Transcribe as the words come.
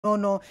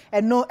no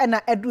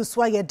ena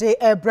eduswa yede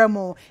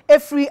ebremo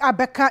efri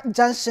abeka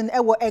junction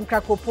ewo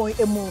enkrakopon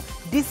emu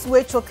this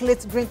way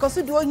chocolate drink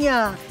oso do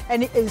ohia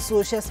ene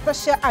enso she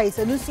special ice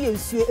enu so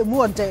ensuo emu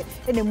ode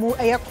enemu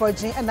eye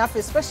krogen ena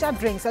afi special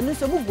drinks enu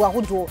so bubu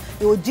ahodo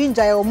e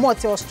ginger e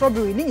malt e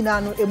strawberry ni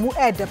nyina no emu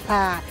ede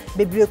pa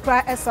bebre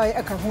kra esai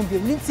eka ho bi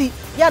nti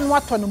ya no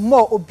aton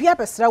mo obi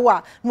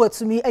abesrewa no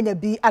atumi anya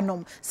bi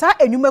anom sa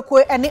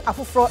enwumako ene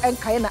afoforo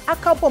enkaye na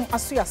akabom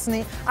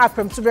asoyasene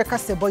aprem to breka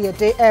sebo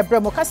yede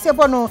ebremo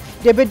Kasebono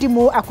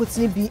debedimu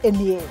akutini bi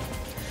enie.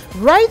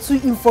 Right to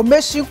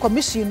Information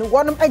Commission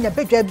wonum enya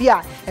bedwa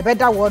bia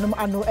ebeda wonum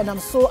ano enam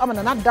so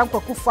amana na dan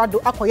kwakufado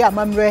akoya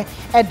amamre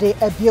ede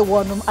ebie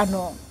wonum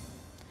ano.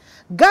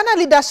 Ghana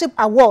Leadership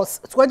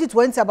Awards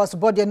 2020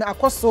 abasubode na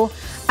akoso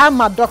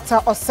ama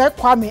Dr. Osei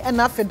Kwame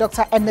ena fe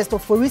Dr. Ernesto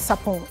Fori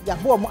Sapon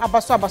yabo mo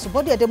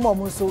abasubode de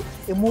mo so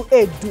emu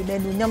edu na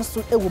enunyam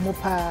so ewo mu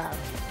pa.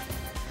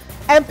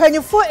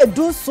 Empanyifo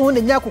edunso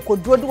ne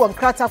nyakokoduro de won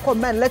krata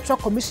comment electoral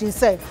commission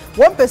say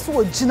won pesu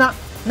ogina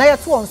na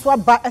yeto won so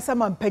aba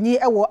esema mpanyi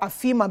ewo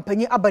Afia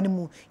mpanyi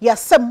abanimu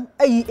yasem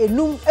ayi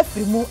enum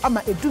afirimu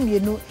ama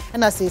edumienu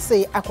na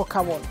sesei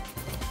akoka won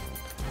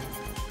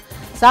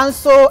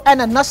Sanso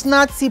and a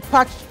National Tea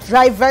Park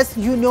Drivers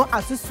Union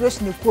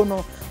Association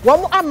ikono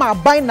won ama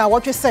aban na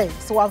what we say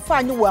so wan fa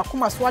anyi wo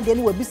akoma so ade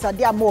ne wabisa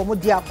de ama wo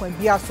de akwan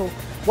bia so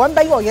one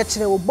by your yet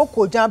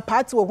boko jam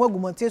party or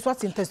Gumonte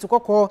swat in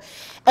Tesukoko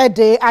a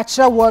day at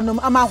Chawonum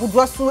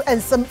Amahudrasu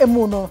and some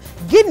emuno.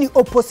 Guinea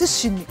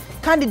opposition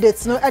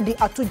candidates no at the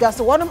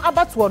Atujas one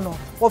about one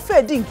or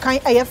fading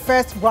kind a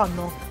first one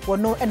no or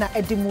no and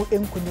edimu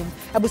enkunim.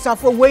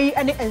 Abusafo way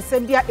any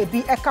ensembia a be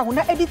a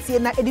kahuna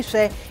editina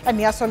edishe and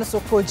the ason so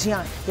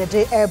projian. The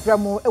day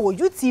Abramo ewo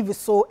UTV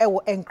so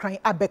ewo encrying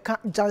Abeka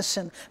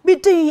Junction.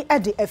 Midday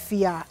at the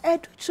Afia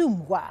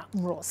Adutwumwaa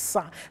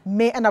Morosa.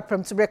 May and a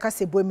prem to break us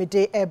a boy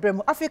midday.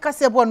 Ebrem Africa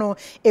sebono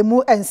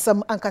emu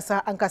ensam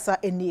ankasa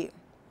eni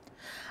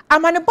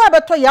amanebo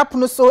abeto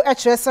yapono so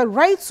ekyerese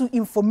Right to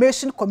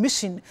Information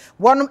Commission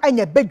wonum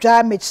anya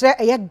bedwa mekire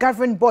eye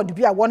governing board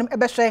bi a wonum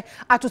ebehwe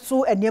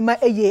atoto enema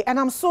eye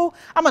enam so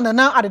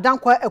amanana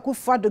adedankwa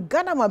akufado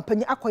Ghana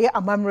mampanyi akoye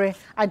amamre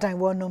adan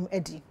wonum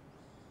edi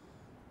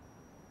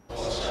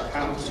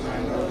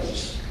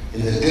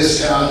in the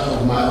discharge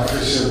of my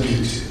official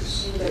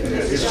duties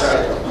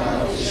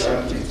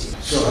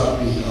so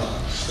help me God.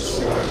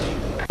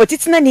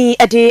 Otitinani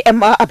ade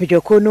ema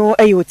abidoko no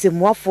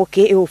ayotemwafo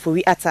ke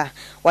ofori ata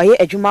waye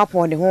adwuma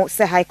pon ne ho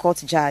se high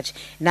court judge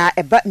na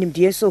eba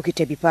nimdie so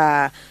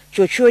kitabipa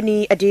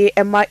chochoni ade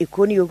ema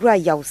ikoni ogura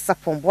yaw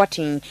sapon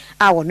boatin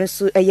a wono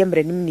so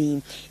eyemranim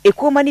ni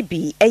ekoma ni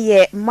bi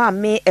eye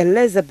mame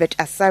Elizabeth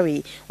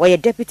Asari waye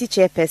deputy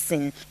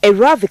chairperson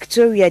Era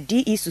Victoria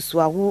DE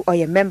Susuawu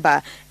oye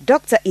member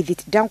Dr.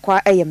 Edith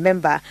Dankwa eye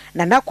member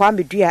Nana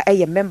Kwamedua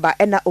eye member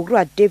ena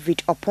ogura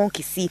David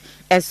Oponkisi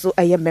enso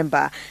eye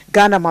member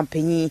Ghana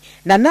mampanyi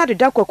Nana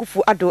Dankwa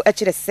kufu ado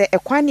ekire se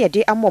ekwan ne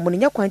de amom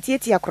nya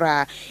kwantieti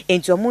akora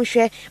enti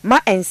omonhwe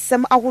ma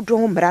ensem awodo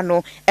ho mra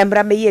no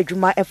emra meye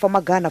adwuma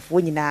efoma Ghana fo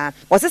nyina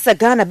wasesa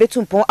Ghana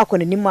betumpon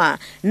akonanim a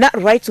na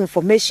Right to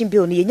Information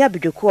Bill ne yenya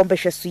bidoku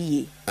ombehwe so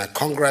yi. I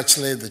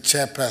congratulate the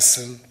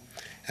chairperson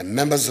and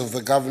members of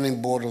the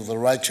governing board of the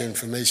Right to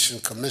Information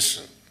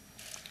Commission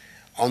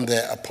on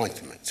their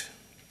appointment.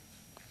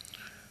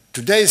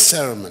 Today's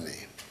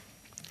ceremony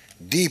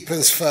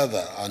deepens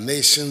further our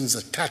nation's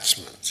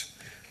attachment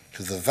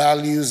to the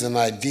values and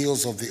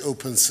ideals of the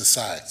open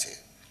society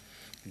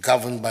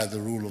governed by the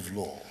rule of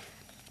law.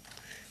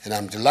 And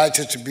I'm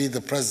delighted to be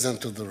the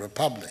President of the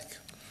Republic,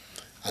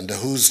 under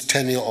whose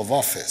tenure of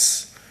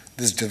office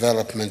this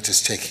development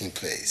is taking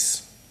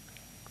place.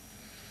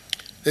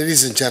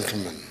 Ladies and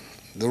gentlemen,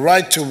 the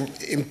right to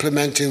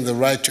implementing the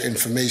Right to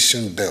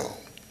Information Bill,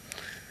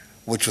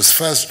 which was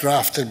first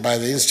drafted by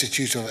the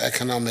Institute of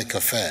Economic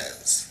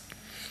Affairs,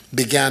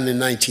 began in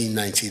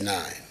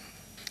 1999.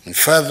 In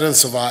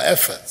furtherance of our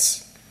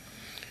efforts,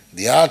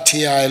 the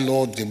RTI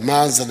law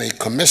demands that a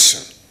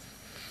commission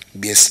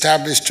be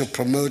established to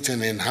promote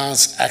and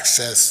enhance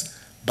access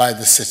by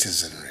the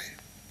citizenry.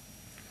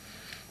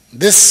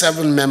 This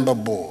 7-member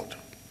board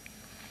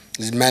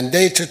is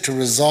mandated to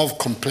resolve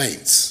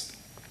complaints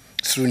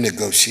through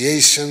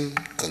negotiation,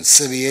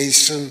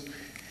 conciliation,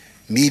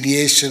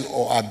 mediation,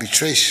 or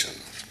arbitration,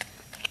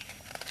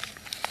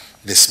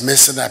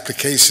 dismiss an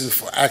application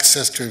for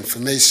access to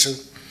information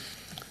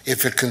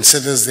if it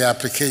considers the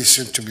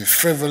application to be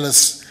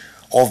frivolous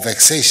or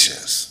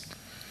vexatious,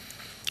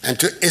 and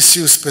to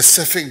issue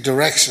specific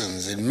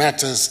directions in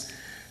matters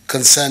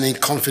concerning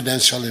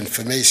confidential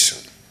information,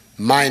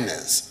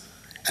 minors,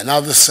 and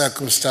other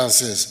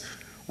circumstances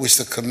which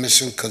the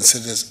Commission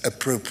considers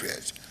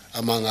appropriate,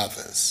 among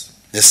others.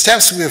 The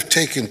steps we have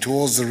taken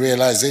towards the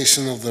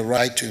realization of the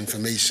Right to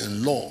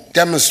Information law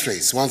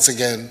demonstrates, once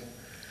again,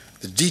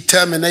 the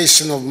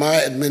determination of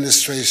my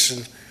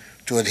administration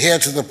to adhere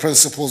to the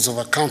principles of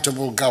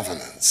accountable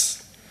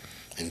governance,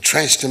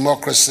 entrench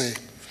democracy,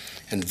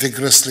 and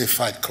vigorously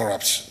fight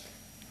corruption.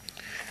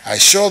 I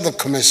assure the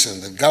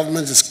Commission that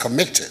government is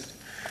committed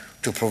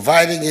to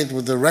providing it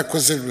with the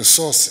requisite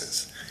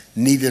resources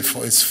needed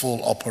for its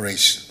full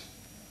operation.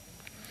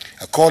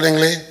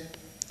 Accordingly,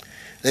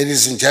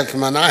 ladies and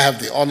gentlemen, I have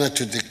the honor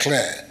to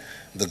declare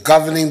the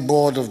Governing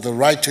Board of the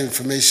Right to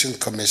Information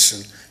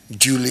Commission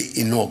duly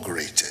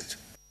inaugurated.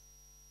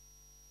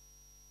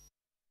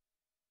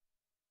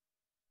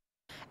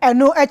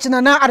 Eno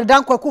echinana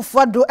Adedankwa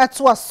Kufuado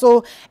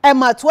etwaso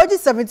ema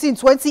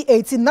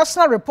 2017-2018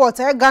 national report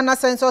Ghana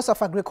Census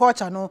of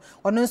Agriculture no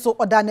ono nso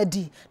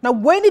odanedi na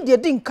weni de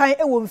di nkan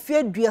ewo mfie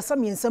aduasa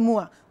miensam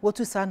a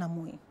wotu sana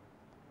moyi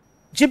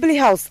Jubilee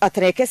House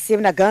atreke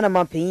sim na Ghana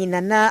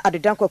mampanyin na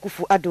Adedankwa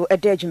Kufuado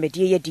eda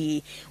adwumadie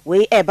yedi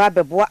we eba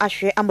beboa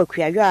ahwe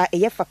amakuayo a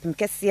eye fapem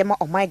kese ma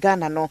oman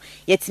Ghana no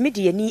yetimi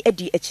de yani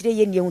edi akire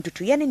ye nie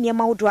huntutu ye ne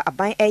niema wodo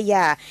aban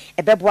eya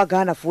ebeboa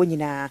Ghana fo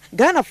nyina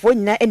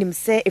enim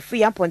se efu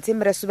ya ponte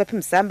mre so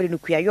bepem samre no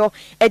kuayo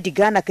edi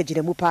Ghana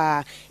kagiremu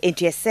pa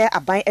enti ese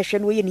aban ehwe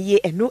no ye ne ye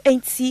eno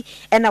enti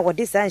ena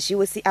wode sanhye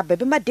wosi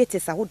abebema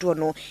dates ahodo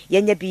no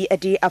yenya bi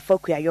edi afa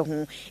kuayo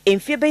ho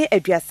emfie be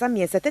aduasa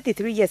mien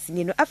 33 years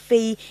no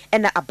afei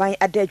ena aban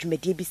ada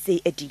adwumadie bi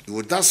sei edi. You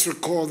would thus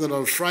recall that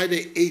on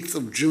Friday 8th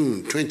of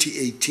June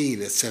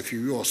 2018 at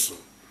Afia,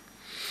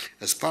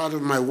 as part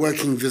of my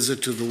working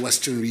visit to the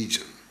Western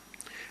region,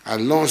 I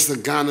launched the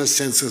Ghana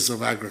Census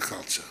of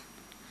Agriculture.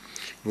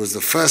 It was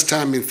the first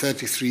time in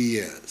 33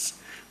 years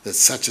that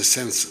such a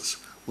census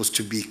was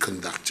to be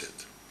conducted.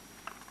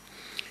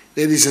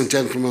 Ladies and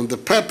gentlemen, the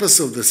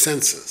purpose of the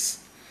census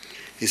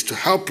is to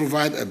help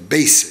provide a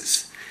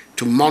basis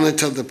to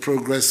monitor the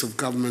progress of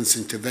government's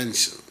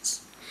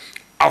interventions,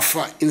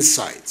 offer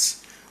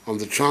insights on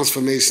the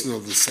transformation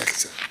of the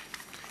sector,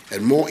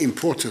 and more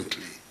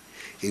importantly,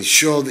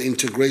 ensure the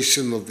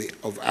integration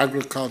of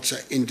agriculture,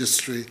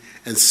 industry,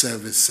 and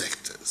service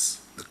sectors.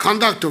 The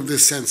conduct of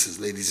this census,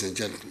 ladies and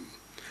gentlemen,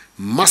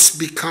 must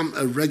become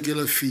a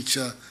regular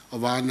feature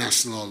of our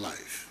national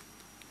life.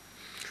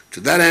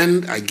 To that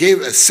end, I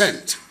gave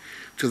assent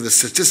to the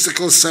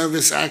Statistical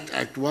Service Act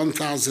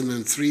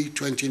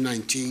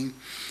 1003-2019,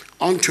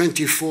 on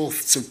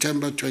 24th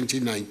September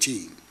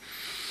 2019,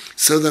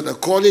 so that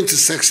according to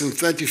Section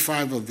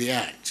 35 of the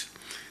Act,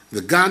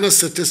 the Ghana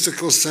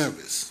Statistical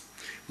Service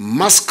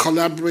must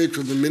collaborate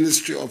with the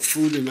Ministry of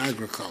Food and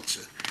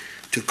Agriculture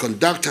to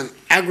conduct an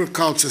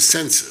agriculture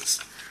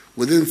census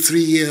within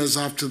 3 years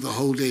after the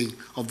holding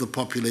of the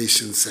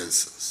population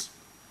census.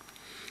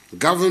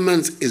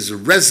 Government is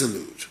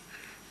resolute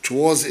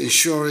towards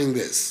ensuring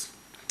this,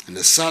 and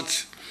as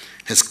such,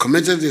 has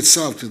committed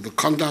itself to the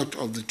conduct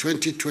of the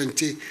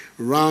 2020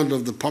 round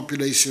of the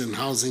population and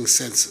housing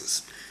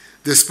census,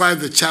 despite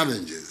the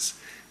challenges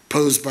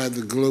posed by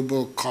the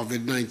global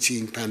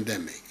COVID-19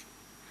 pandemic.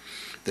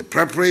 The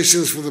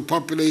preparations for the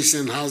population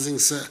and housing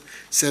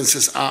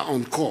census are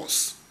on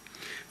course.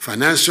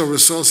 Financial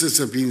resources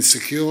have been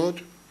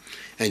secured,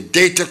 and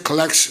data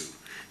collection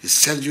is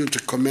scheduled to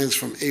commence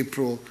from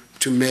April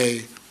to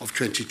May of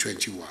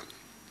 2021.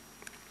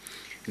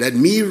 Let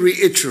me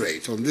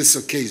reiterate on this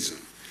occasion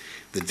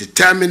the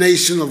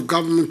determination of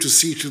government to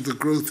see to the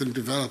growth and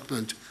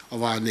development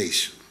of our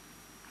nation.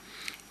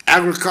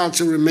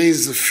 Agriculture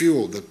remains the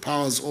fuel that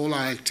powers all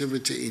our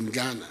activity in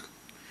Ghana.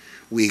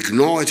 We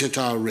ignore it at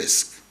our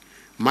risk.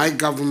 My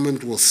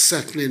government will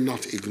certainly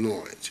not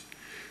ignore it.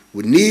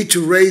 We need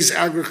to raise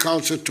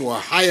agriculture to a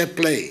higher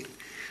plane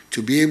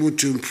to be able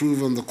to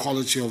improve on the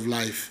quality of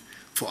life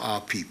for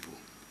our people.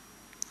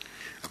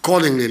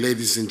 Accordingly,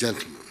 ladies and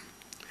gentlemen,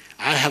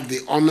 I have the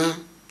honor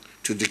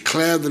to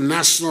declare the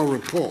national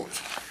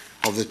report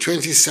of the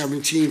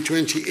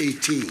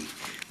 2017-2018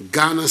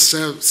 Ghana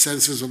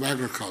Census of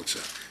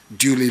Agriculture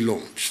duly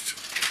launched.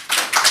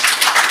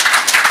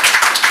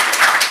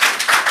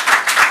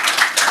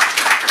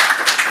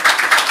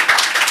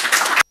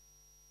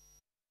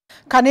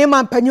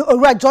 Kanema mpanyi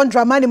Owura John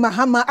Dramani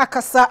Mahama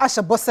akasa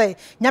ahyebose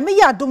nyame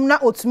ya adom na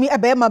otumi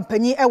ebe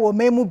mpanyi ewo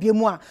memu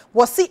biemu a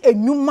wosi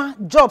enwuma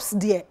jobs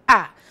de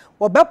a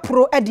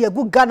wobepro ede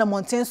agu Ghana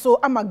mountain so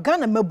ama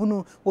Ghana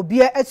mabunu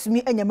obia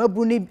atumi enya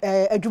mabunu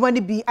adwuma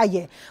ne bi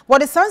aye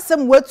wode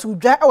sansem watu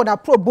dwa ewo na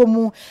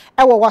probomu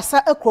ewo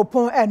wasa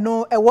ekropon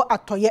eno ewo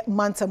atoye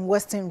Mantam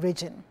Western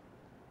region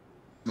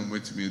no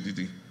wetumi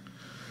didi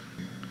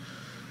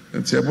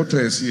enti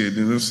aboto esi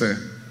edi no se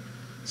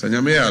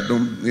nyame ya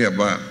adom ne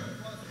ba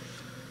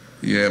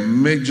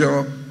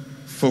major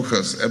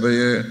focus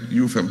every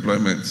youth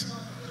employment.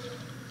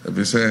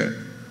 We say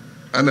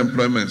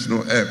unemployment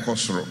no air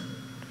costro.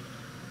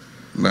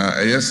 Now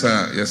yes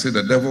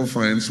the devil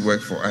finds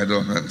work for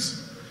idle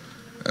hands.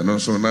 And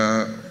also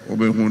now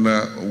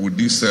obehuna would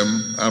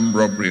disem armed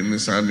robbery in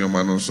this annual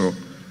man also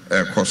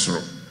air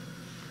costro.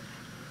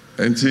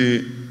 And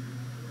be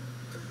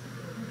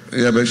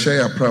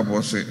share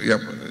probos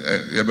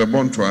be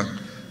bontwa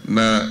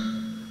na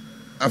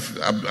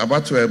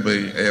about to have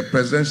a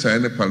presidential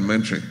and a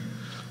parliamentary.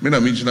 Mina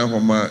Mijina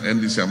Homa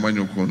NDC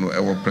Amanyoko no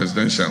our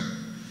presidential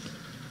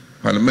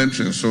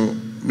parliamentary so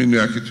minu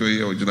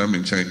akitwe o jina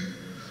minchain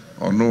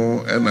or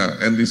no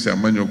NDC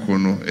Amanyoko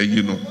no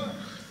you know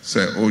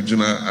say o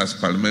jina as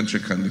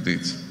parliamentary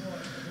candidate.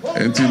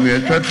 And in the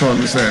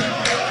Etreton said,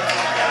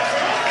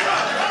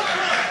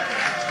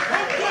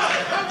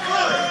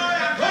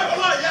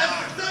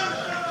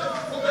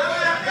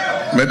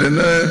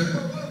 Medina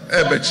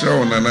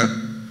Ebechra Nana,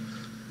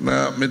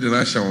 na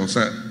Medina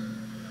Shawonsa.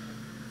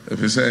 If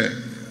you say,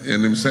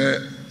 in him say,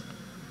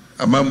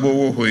 a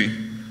mambo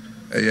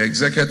a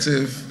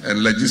executive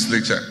and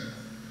legislature.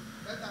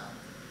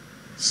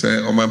 Say,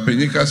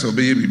 Omanpenika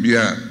Sobe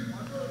Bibia,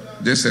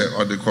 they say,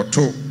 or the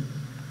Koto,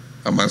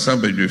 a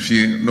Masambe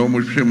Jufi, no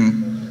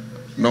Mushim,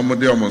 no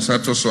Model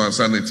Monsanto, so and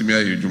San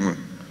Etimia Yujuma.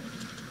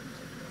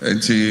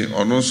 And he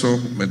also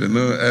made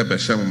no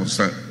Ebesham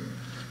Musa,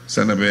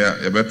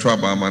 Senabea, Ebetra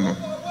Bamano,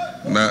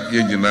 na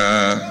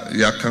Yegina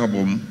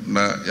Yakabum,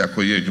 na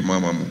Yakoye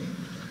Jumamamu.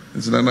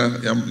 It's Nana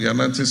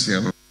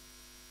Yanantisian.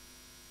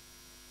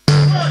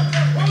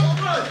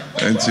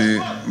 And he,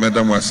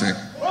 Madame Wasi,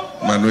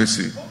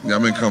 Manuesi,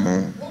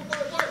 Yamekamo.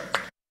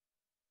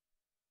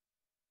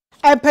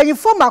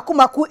 Mpanyinfo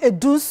makumaku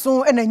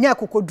edunson enanya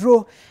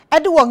kokodro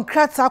ede won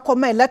krata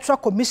koma electoral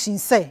commission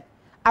say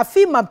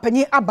afi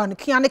mampanyin aban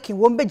kiane kin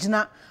won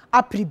begina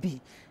apribi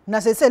na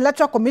se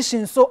electoral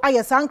commission so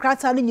ayesa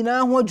nkrata ne nyina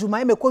ho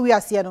adwuma emekowi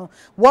ase no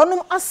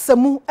wonum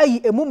asemu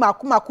ayi emu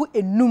makumaku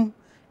enum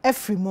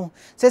afrimu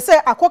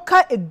se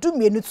akoka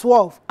edumienu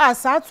 12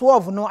 asa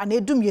 12 no ana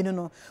edumienu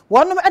no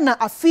wonum na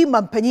afi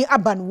mampanyin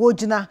aban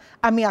wogina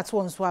ame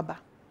ato nso aba.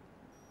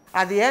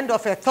 At the end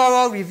of a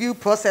thorough review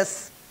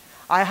process,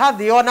 I have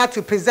the honor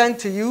to present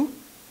to you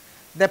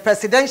the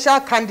presidential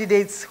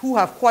candidates who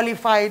have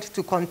qualified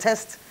to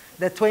contest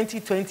the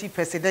 2020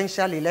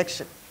 presidential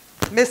election.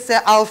 Mr.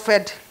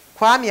 Alfred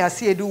Kwame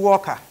Asiedu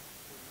Walker,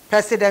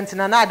 President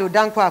Nana Addo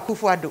Dankwa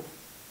Akufo-Addo,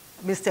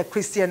 Mr.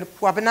 Christian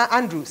Kwabena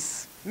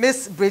Andrews,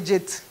 Ms.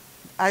 Bridget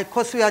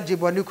Aikosua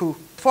Jibonuku,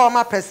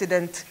 former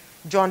President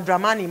John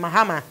Dramani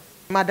Mahama,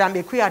 Madam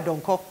Ekuya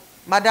Donko,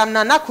 Madam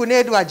Nana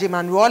Kunedu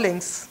Ajiman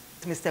Rawlings,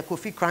 Mr.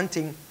 Kofi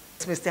Kranting,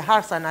 Mr.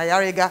 Harsan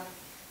Ayarega,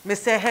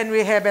 Mr.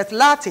 Henry Herbert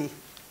Lati,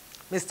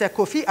 Mr.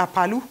 Kofi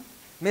Apalu,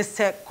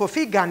 Mr.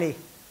 Kofi Gane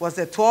was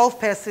the 12th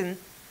person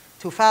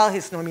to file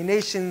his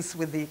nominations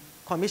with the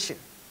commission.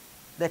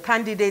 The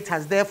candidate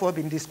has therefore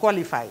been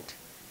disqualified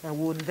and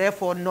will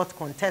therefore not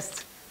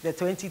contest the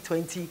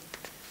 2020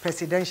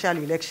 presidential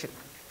election.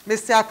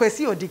 Mr.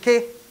 Akwesi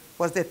Odike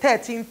was the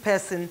 13th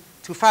person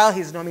to file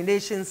his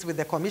nominations with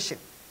the commission,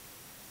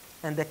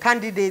 and the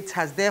candidate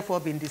has therefore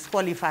been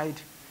disqualified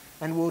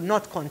and will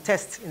not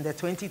contest in the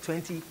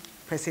 2020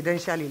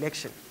 presidential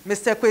election.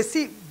 Mr.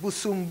 Kwesi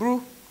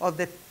Busumbru of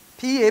the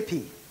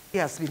PAP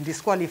has been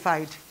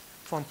disqualified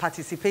from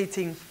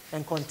participating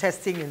and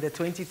contesting in the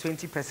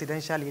 2020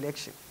 presidential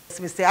election.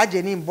 Mr.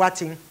 Ajeni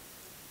Mbwating,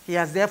 he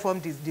has therefore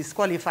been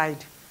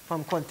disqualified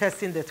from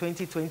contesting the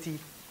 2020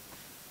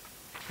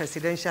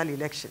 presidential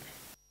election.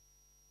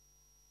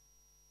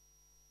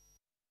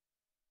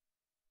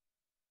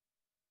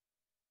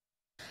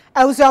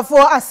 Awusiafo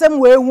asem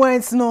we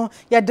went no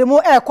ya demo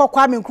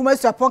kwakwa menkruma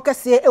suapon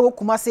kese ewo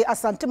kumase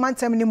asante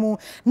mantem ni mu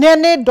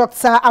ne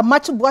Dr.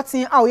 Amachi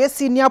Boatin a ye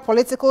senior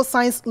political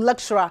science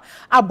lecturer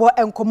abo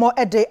enkomo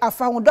ede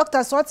afa ho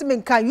Dr. Swati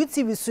menka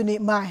UTV suni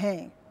ma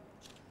hen.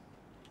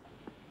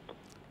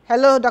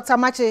 Hello Dr.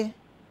 Amachi.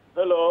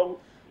 Hello.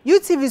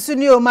 UTV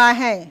suni o ma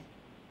hen.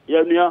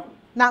 Yeah, nia.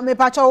 Na me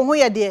pacha wo ho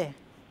ye de.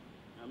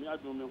 Na me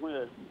adum me ho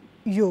ye.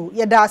 Yo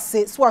yeda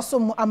se so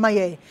asom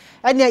amaye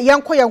ene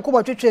yenko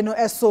botwetwe no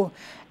eso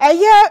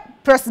eye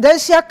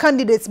presidential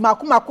candidates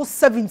makomako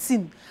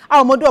 17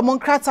 a omodo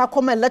omonkrata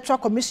koma electoral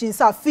commission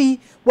sa fi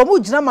wo mu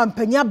gina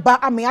mampanya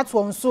ba ameato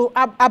onso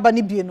aba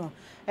ne bie no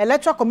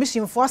electoral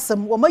commission for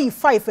asem wo mayi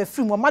 5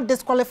 afrim wo ma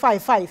disqualify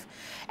 5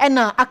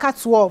 ena aka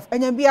 12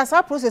 enya bia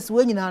sa process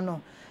we nyina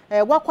no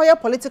wakoye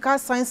political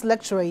science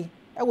lecturer e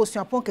wo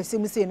suapon kese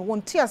mi sei no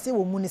won ti ase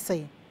wo mu ni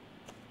sei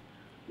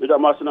me da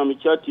masina mi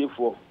chati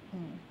fo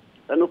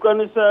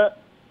enukani se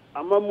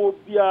amamu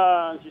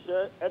bia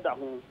nhihye eda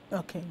ho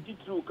okay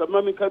titru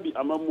kamami ka bi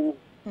amamu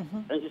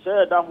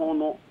nhihye eda ho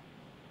no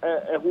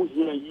ho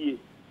hia yie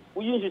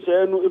uyi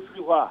nhihye no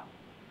efiri ho a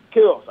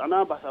chaos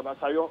ana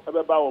basabasa yo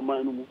ebeba wo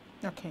man no mu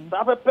okay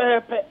sa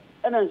pepepe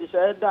ena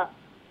nhihye eda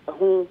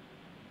ho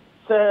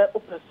se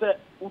opese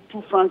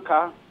utu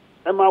franka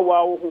ema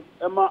wa wo ho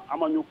ema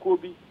amanyoko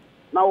bi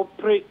na wo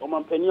pre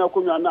omampani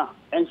akonwa na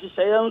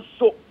nhihye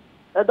nso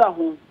eda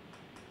ho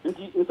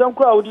nti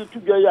nsankura odi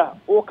tubia ya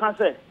o kan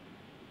se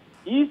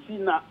isi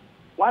na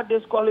what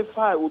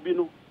disqualify obi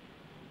no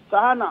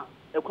sana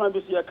ekwan bi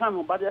so ye kan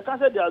ho but ye kan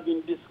se they have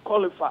been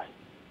disqualified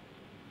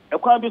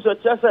ekwan bi so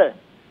chese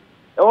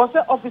e wo se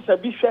officer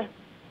bi hwe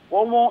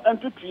wo mo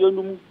entutue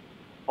no mu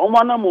o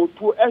mo na mo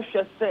tu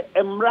ehwe se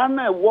emra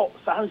na ewo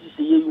san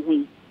hihye ye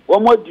hu wo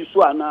mo di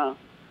so ana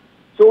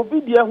so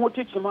obi die ho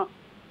tikima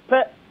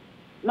pe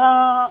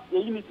na ye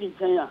unity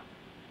nkan ya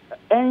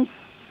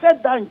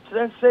said that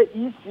interest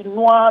is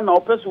no na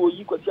opeso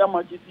oyi kwati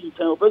amachi si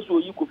nchen opeso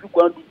oyi kofi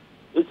kwadu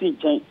esi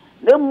nchen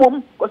na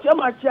mom kwati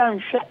amachi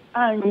anhwe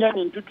anya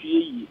ne ntutuye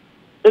yi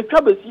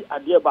etwa besi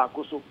ade ba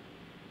akoso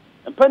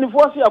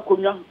mpanifo si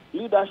akonwa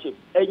leadership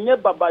enye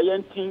baba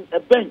yentin a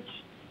bench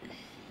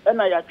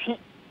ena ya twe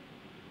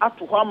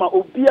ato hɔ ama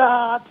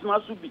obia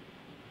tena so bi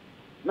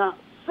na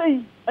say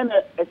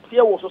ena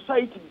etie wo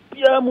society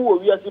bia mu wo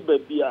wiase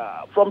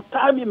babia from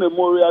time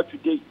immemorial to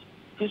date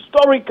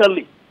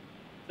historically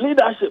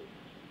leadership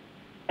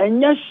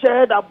enye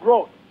shared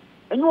abroad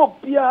enye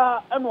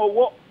obia ena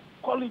wo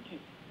quality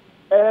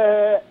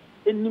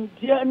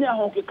enimdia ne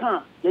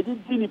ahonkeka yedi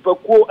di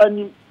nipakuo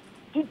anim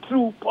the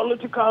true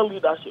political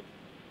leadership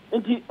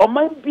nti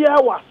oman bia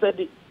wa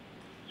sede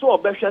so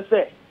obehwe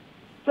se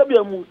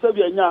sabia mu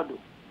sabia nyado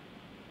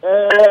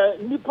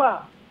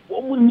nipa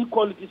omu ni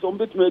qualities on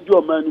betuma adu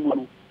oman mu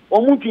no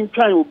omu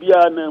twintwan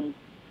obia na mu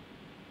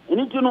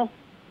eniti no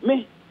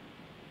me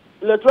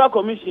electoral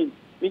commission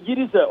me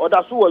giri se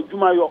odaso wa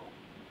adwuma yo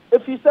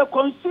efi se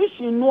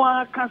constitution no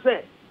aka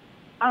se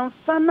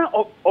ansana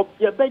of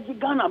ye beji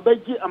Ghana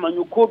beji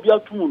amanyoko bia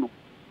tumu no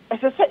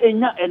ese se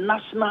enya a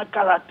national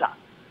character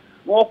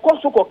no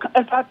okoso ko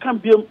esa kan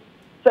biem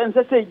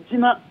se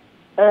gina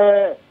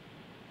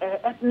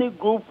ethnic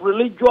group,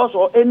 religious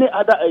or any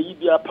other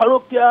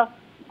parochial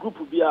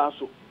group bia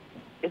so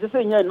ese se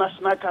enya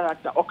national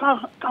character o kan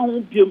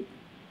hu biem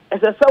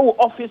ese se wo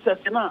officers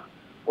na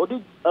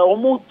odi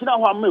omo gina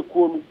ho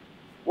ameko no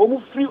wo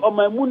mu free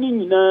omamu ni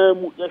nyina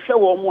mu ye hwe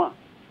wo mu a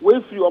we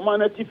free oman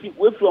na tifi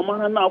we free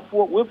oman na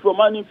afo we free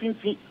oman ni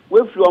finfi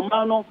we free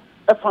oman no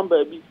efan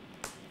baabi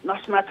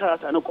national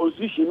character no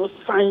constitution no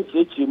sign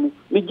cheche mu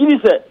me giri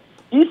se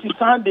isi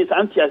Sundays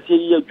anti-ase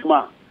yi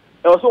adwuma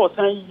e wo so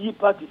san yi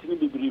parties ni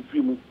bibiri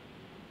free mu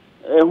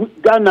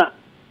Ghana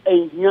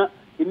ehia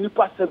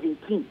nipa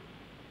 17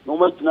 no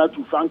ma tuna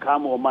to franka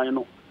ma oman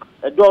no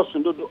e do so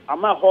dodo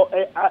ama ho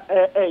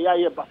ya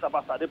ye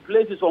basabasa the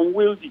place is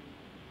unwieldy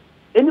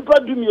enipa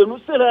dumienu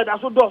se da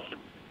so do so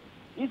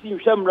isi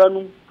nhwemra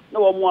no na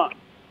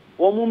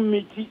wo mu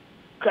miti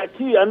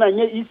criteria na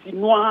nya isi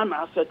no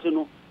na asete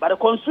no but the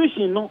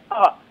constitution no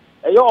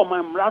eyo o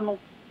mamra no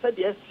se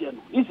de esie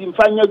no isi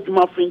mfanya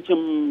adwuma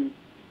frenchim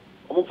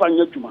o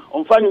mfanya adwuma o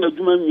mfanya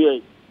adwuma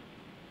nwie.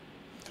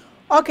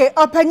 Okay,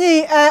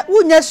 opanyi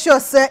unya sure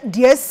se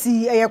de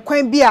esi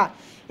kwan bi a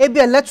ebi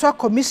electoral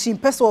commission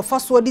pese of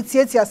faso di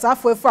tietia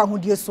safo efu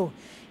ahodie so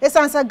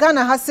esansa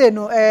Ghana ha se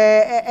no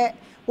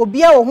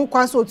obia wo ho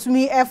kwan so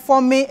otumi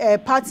form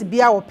party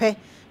bia wo pe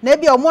na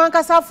bia omo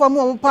ankasa form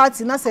wo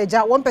party na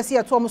seja won pese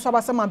ye to omo so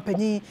abasa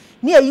mampanyi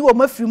na eyi wo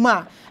mafiri mu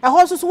a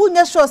ho so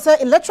wunya sure se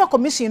electoral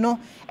commission no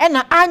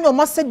na anyo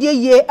mo se de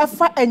ye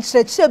efa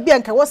enchreche bia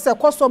nka wo se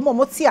koso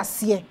mo ti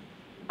ase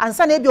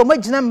ansa na bia omo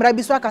gina mra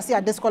bi so akase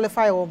a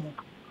disqualify wo mo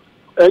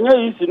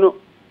enye isi no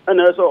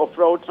na eso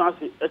ofra wo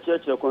transi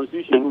echeche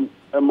constitution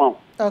ema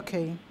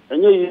okay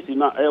enye isi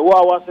na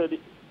wa se de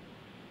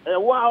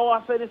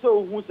wa said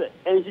so who say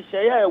and she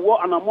share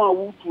what anamo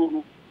awutuo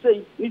no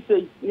say ni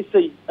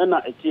say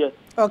na etie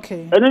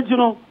okay and you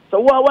know so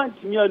wa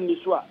want me ani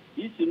so a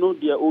isi no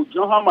de o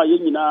gina ho ma ye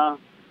nyina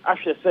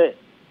ahwe se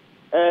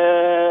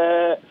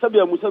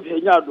sabia musabia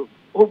nyado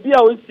obi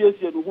a o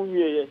siesie no hu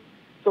nwieye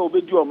so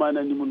obedi o man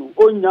anim no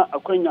onya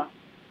akwanya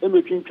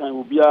emetwintwan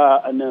obi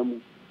a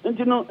anamu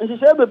nti no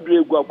nhihye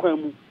bebregu akwan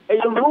mu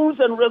rules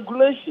and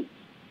regulations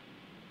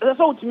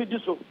so ultimate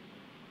diso.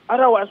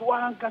 Otherwise, you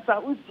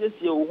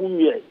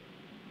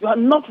are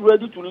not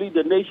ready to lead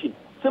the nation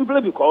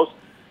simply because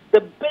the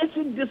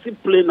basic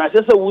discipline, as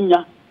I say,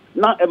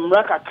 na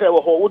emraka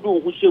krewo ho wodo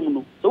hu shemu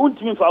no. So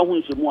untimi fa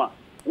hu shemu a.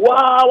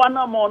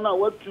 Wana mo na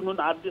watu no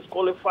na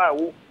disqualify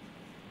wo.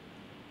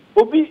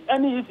 Obi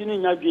any isi ni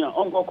nyadwia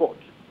on court.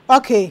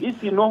 Okay.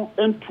 Isi no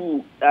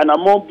into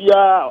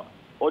anamobia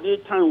or the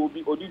time will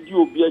be or di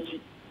obi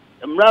achi.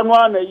 Emra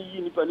no na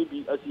yi nipa ni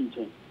bi asi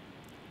nchen.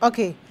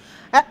 Okay.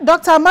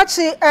 Dr.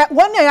 Machi,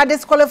 one year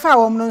disqualify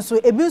woman so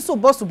ebi so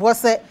boss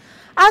say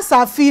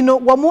asafi no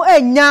wo mu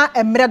enya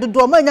emre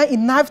dodo mo enya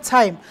enough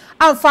time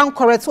and fan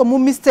correct wo mu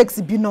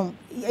mistakes binom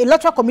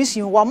electoral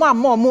commission wo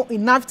mu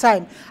enough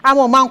time and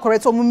wo man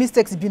correct wo mu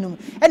mistakes binom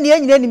ene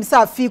enyina nim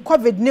sa fi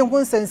covid ne ho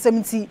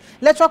nsensem ti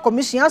electoral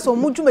commission aso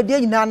mu dwumade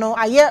nyina no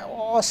aye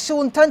o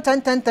hyew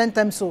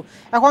tan so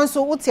e ho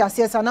so uti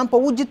asesa na mpo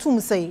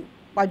wugitum sei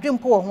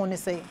wadwempo wo ho ne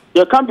sei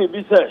you can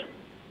be say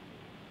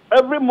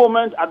every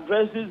moment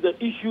addresses the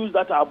issues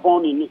that are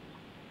born in it.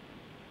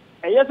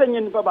 Yes, and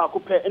you never back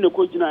up and a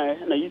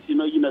coachina and I used to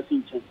know you know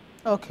since.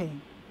 Okay.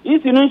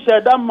 If you know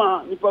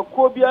Shadama,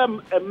 Nipacobia,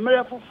 a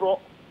miracle fro,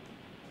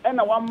 and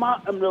a one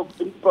ma and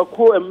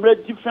Nipaco, a mere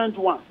different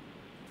one.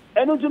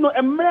 And you know,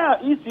 a mere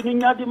is in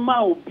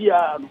Yadima,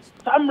 Piano.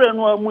 Some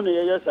renua moon,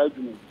 yes, I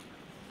do.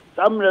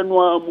 Some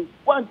renua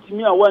want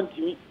me, I want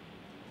me.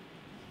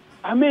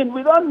 I mean,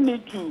 we don't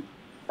need to,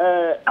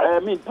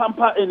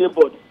 pamper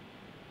anybody.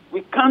 We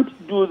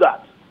can't do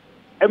that.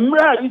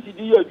 Emra is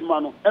the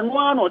Jumano, and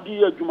one or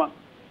the Juma.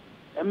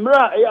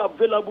 Emra are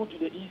available to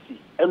the EC,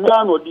 and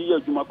one or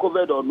the Juma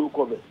covered or no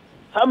covered.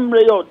 Some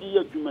ray or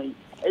the Juma.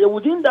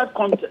 Within that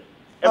context,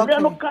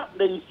 Emra look at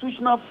the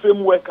institutional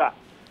framework.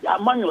 Ya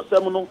manual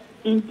seminal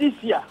in this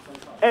year,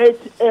 8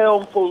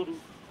 unfold.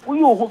 We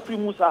hope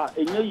Musa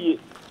and ye.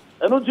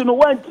 And don't you know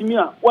one to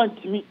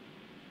me,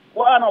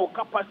 one our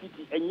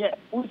capacity, and yet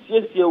we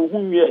see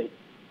whom ye.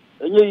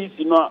 enye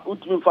isi no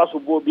utumi fa so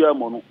bo bia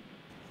mo no.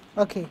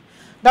 Okay.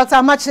 Dr.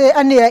 Amache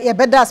ane ye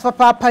bedas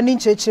papa pani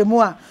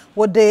nchechemu a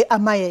wode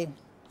amaye.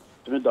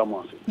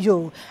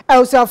 Yo,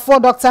 also for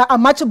Dr.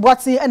 Amache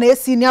Boati and a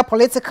senior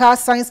political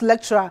science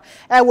lecturer.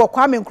 Wo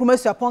Kwame Nkrumah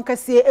Suapon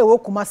kase wo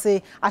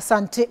Kumase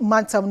Asante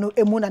Mantam no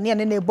emu na ne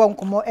ne bon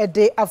komo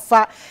ede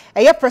afa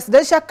eye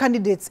presidential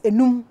candidates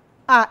enum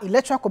a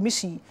electoral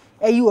commission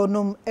eyi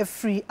onum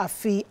efri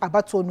afi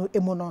abato no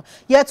emu no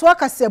ye to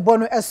akase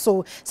bono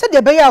eso se de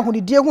be ya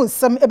ahudidie hu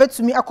nsam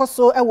ebetumi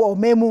akoso ewo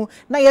omemu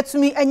na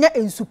yetumi enya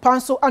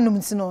ensupanso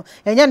anumti no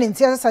enya ne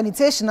ntia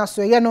sanitation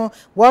aso ye no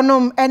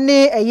wonum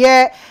ene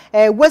eye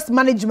waste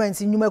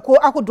management nyumako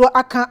akodo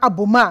aka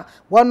aboma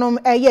wonum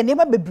eye ne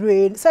ma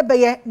bebre se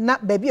be ye na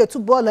ba bi etu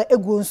bola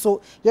egu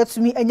nso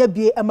yetumi enya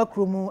bie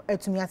amakromu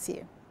etumi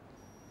atie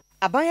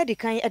Abaya di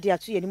kan ade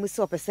ato yenimu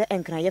se opese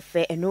enkran ye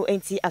fe eno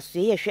enti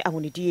asoye ye hwe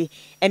ahonidie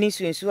eni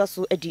nsuensu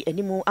aso adi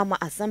animu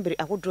ama assembly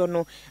ahodro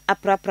no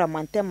aprapra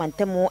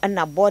mantemo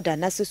na border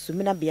na se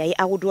sumina biaye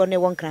ahodro ne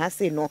wonkran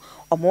ase no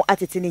omo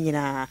atete ni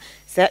nyina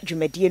sa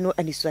dwumadie no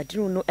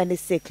anisuadinu no ene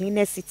se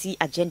cleaner city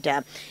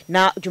agenda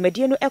na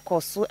dwumadie no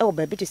ekoso e wo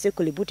ba bi te se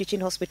Kolebu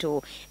Teaching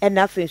Hospital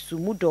na afensu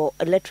mudo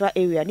electoral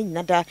area ni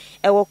nyinada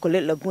e wo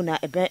Kole Laguna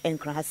ebe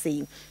enkran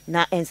ase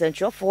na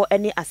ensentrofo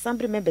ene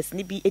assembly members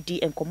ni bi edi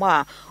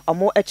enkoma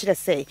omo echire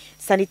say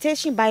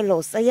sanitation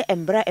bylaws aye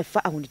embra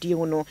efa ahonidie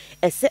ho no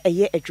ese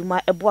eye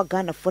adwuma eboa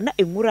Ghana fo na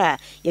enwura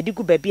ye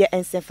digu babia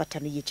ensen fata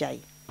no yejai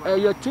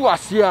ye tu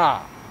ase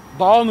a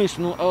baomis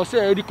no e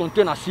say edi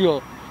container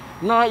ase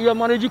na ye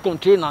manage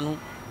container no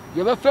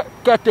ye be fe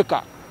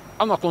caretaker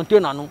ama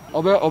container no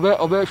obe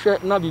hwe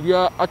na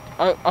bibia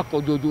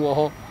akojojo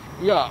ho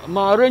yeah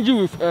ma arrange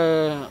with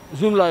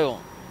Zoom Lion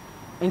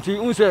nti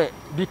unse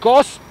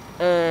because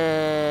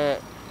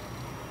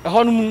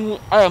honum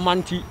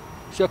ayamanti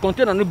se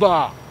container no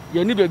ba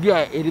ye ni baby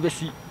a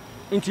eribesi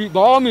nti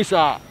baomis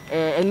a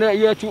ene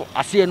ye tu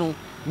ase no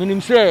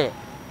minim say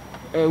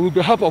with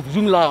the help of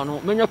Zoom Lion no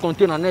menya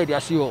container na dey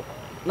ase ho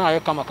na ye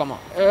kama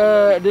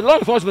the law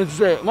enforcement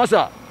say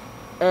masa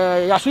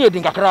yaso ye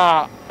din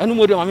kakra enu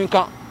mo de ma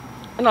menka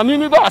na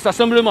mi ba as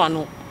assemblyman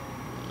no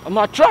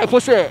ma try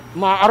for say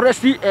ma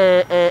arrest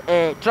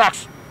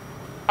trucks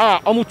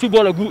omu tu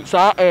bolagu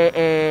sa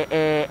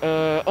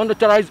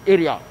unauthorized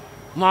area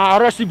ma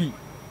arrest bi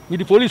with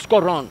the police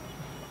call round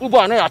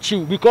uba na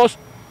achieve because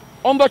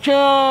on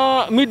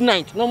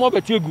midnight no more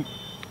betegu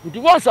the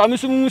once I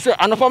miss say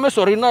anafa me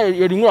sorry na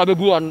ye di nwura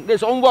begu an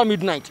there's on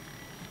midnight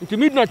into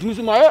midnight miss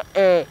my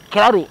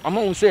claro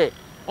among say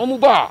omu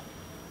ba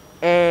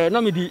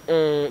na me di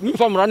mi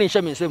fam running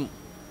shame nsem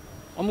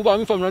omu ba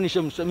mi fam running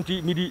shame nsem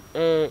mi di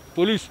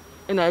police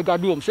na e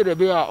gadu om say de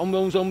be a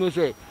omu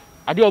say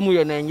ade omu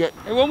ye na enye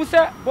e wo mu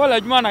say ball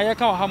adwuma na ye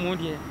ka ha mo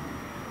de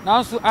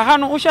nanso aha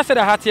no wo hye say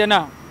de hatie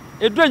na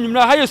edu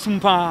anwumra ha ye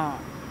sumpa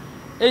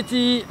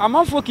eti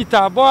amanfo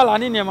kita ball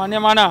ani nema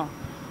na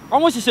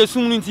omo hye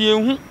sum no nti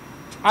ehu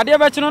ade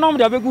be kye no na mo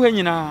de abegu ha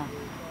nyina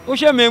wo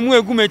hye memu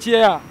egu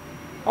mechie a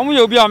omo ye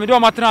obi a me de o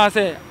matena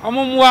say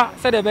omo moa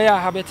say de be ya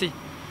ha beti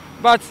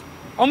but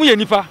omo ye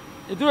nipa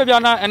edu be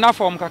na ena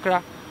form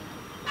kakra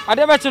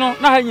ade be kye no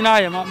na ha nyina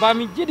ayema ba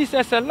me gidi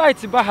say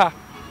light ba ha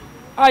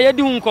a ye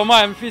di hu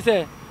nkoma am fi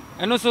say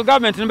eno so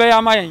government no be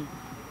ya mayen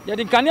ye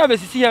di kan ya be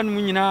sisi ha no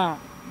nyina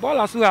ball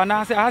aso ha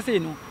na say ha say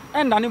no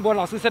enda ni ball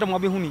aso say de mo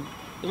be hu ni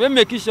we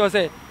make sure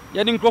say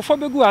ye di nkrofo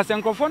begu ase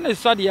nkrofo na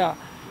swade a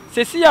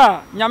sesi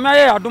a nyame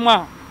aye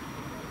adoma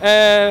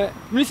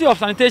Ministry of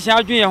Sanitation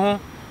adwen ho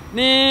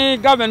ni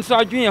government so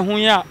adwen ho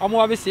ya omo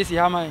wa be sesi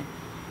ha man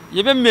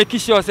ye be make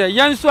sure say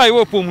yen so aye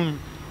wo pomu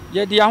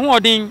ye di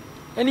ahoden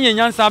eni ye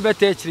nyansa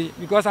beta akiri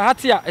because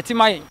ahate a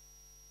etimaye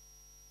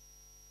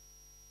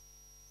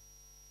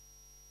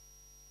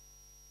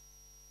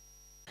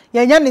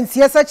yanya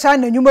ntiesa cha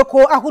na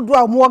nyumako ahodo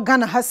a mo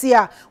Ghana hase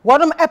a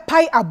wonom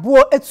epai abo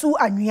etu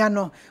anwea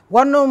no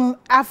wonom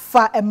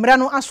afa emra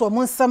no aso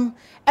mo nsam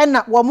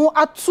ena womo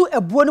atu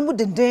ebuo no mu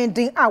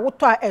dendenden a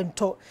woto a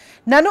ento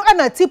na no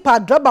ana tipa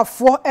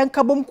drabafo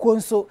enkabom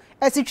konso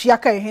esitwia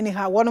kan hene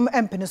ha wonom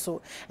empene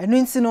so enu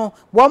nti no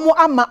womo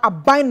ama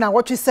aban na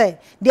wotwe se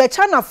de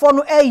China fo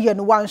no eye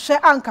no wanhwe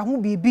anka ho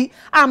bibi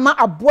ama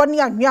abo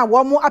ne anwea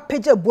womo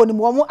apagya ebuo no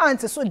womo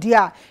ante so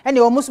dia ene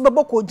womo so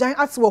beboko jan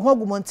ate wo ho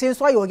agumonten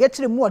so ayo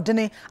yekire mu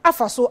odene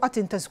afa so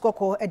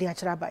atentasukoko e de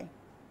akira ban.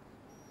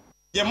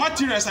 The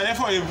materials are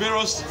for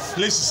various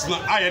places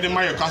now. I had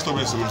my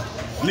customers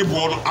ni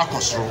board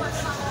akosro.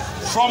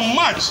 From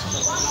March,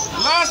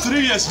 last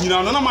 3 years, you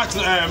know, no much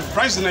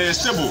price is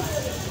stable.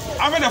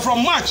 After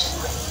from March,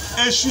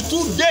 a shoot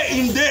day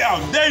in day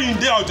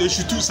out, a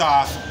shoot sir.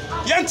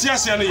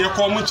 Yantias and you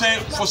come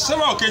for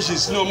several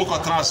occasions, no more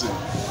trans.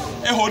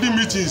 A holding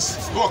meetings,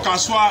 work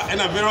Kaswa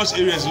and various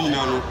areas, you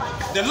know.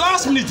 The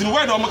last meeting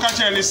where the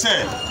Omakacha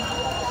said,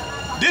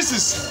 this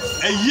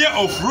is a year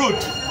of road.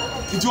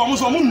 It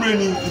almost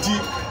raining.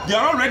 They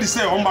are already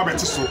say on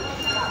Babetiso.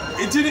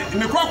 It in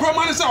the crowd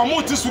man say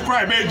almost to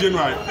cry by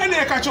January. And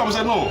they catch up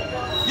say no.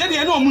 Yeah,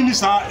 they know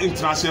Munisa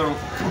international.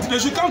 They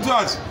should come to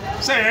us.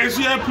 say as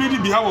we are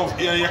pleading behalf of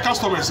your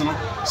customers, you know.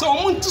 So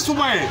I want to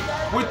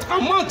with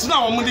amount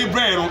now on the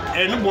brand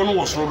and one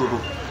was rolled.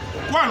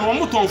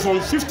 One from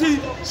 50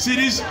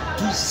 cities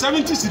to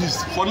 70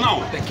 cities for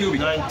now. The cubic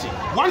 90.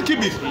 1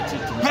 cubic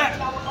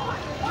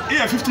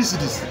per 50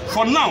 cities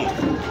for now.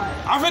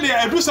 After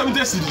they do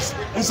 70 cities,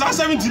 and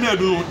 70 they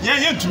do.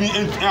 Yeah, to me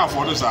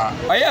for this.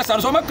 Yes,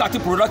 and so I cut the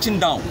production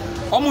down.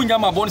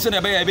 Omunyama bonus and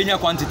a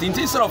quantity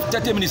instead of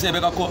 30 minutes.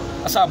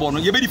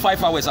 You be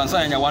 5 hours and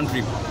sign one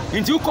trip.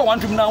 Into you call one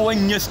trip now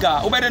when yes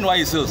car, over then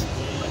why sales.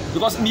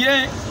 Because me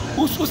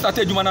who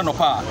started you no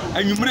power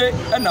and you may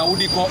and now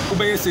would call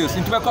obey sales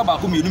into a car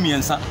back me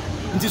and son.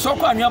 Into so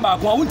called me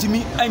about one to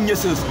me and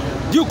yes sales.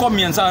 You come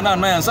me and son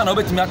and my son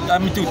over to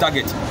me to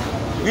target.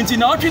 Into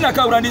now Trina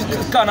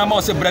Kaurani Kana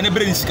Mouse Brand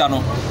Brain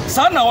Scano.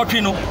 Son now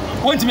Trino,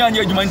 point me and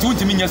you mind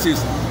to me yes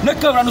sales.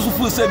 Neka Rano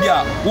full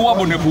Sabia, who are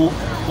Bonebu.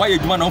 Why you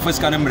man office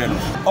can embrace?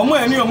 Omo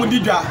eni omo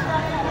didwa.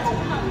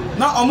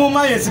 Na omo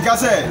ma yesika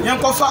se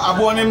yenkofa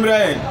abo ne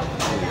mre.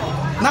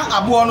 Na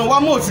abo no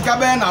wa mo sika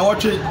be na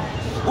wotwe.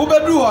 Wo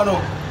bedu ho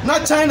no. Na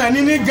China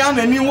ni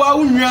Ghana ni wa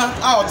unwa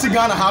a oti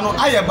Ghana ha no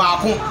aye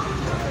baako.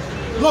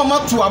 No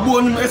matu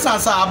abo ni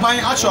esansa aban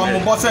a hwe omo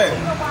bo se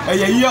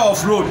eye year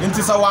of road.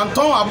 Nti sa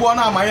wanton abo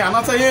na aman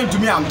ana se ye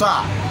ntumi anto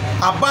a.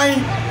 Aban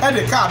e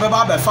de ka be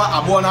ba be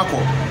fa abo na ko.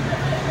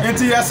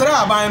 Nti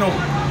yesra aban no.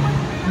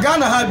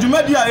 Ghana ha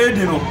dwumadi a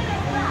edi no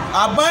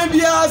aban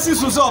bia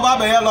sisu so oba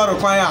be ye lorry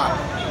kwan a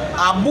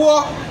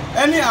abo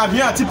eni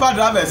Afia tipa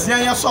drivers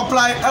yan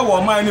supply e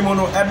wo man ni mu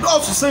no e do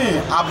so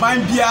sen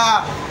aban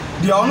bia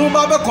de onu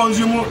ba be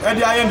consume e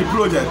de aye ni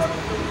project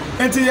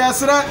enti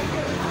yesre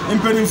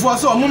impedinfo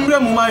so omumre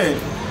mu maye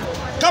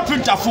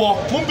carpenter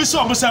fo mum bi so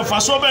obusen fa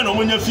so be no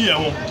munya fie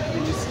ho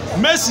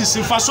Messi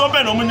si fa so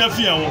be no munya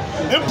fie ho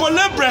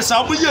empole press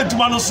abu ye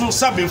duma no so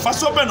sabe fa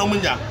so be no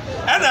munya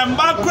and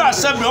a macra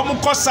said,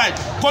 Omuko site,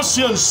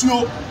 Cossion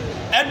Sue,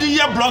 Eddie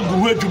ye blog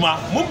Weduma,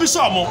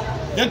 Mubisomo,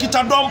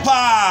 Yakita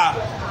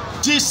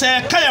Dompa, G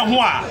say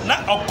Kayahua,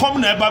 not a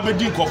common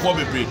Babadi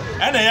Kofobi,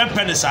 and a young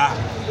penisa,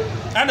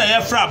 and a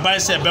young frap by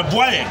say,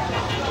 Baboye.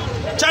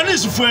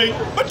 Chinese way,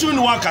 but you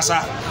know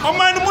Wakasa, or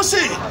man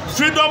Musi,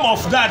 freedom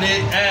of that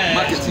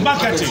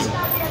marketing.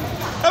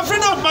 A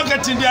freedom of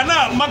marketing, they are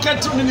now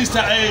market minister,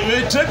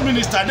 a trade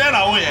minister, then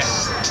away.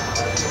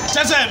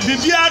 Just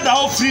Bibia the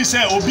whole free say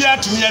Obia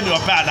to me and your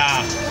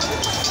pada.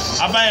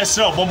 Abaya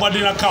yourself,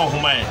 Bombarding account,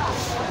 my.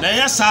 Now,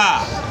 yes,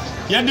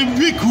 sir. You're the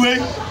week way.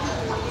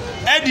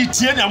 Edit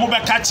here, the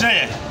mobile catcher.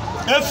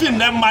 If in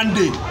them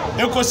Monday,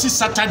 you see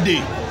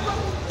Saturday.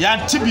 You're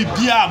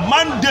Tibia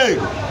Monday.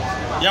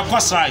 You're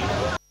quite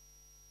right.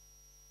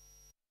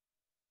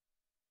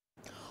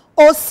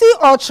 Osi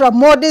Ultra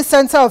Modern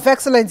Center of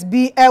Excellence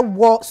be a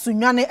war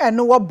Sunyane and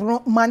no bron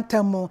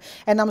mantamo.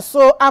 And I'm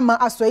so ama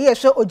aswaye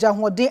show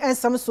Ojahwode and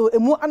some so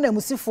emu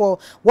anemusi for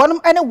one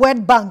any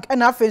World Bank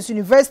and Afia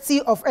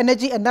University of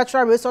Energy and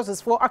Natural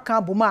Resources for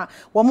Akambuma.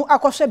 Wamu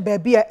akoshe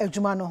baby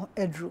ejumano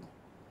edru.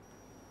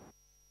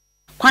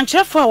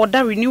 Kwanchefo a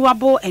woda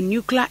renewable and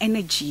nuclear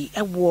energy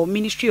ewo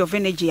Ministry of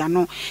Energy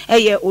ano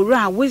eye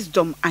ora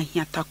wisdom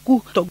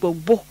ahiataku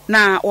togbogbo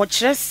na o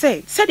kire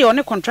se de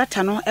one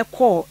contractor no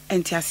ekọ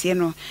entiase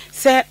no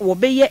se wo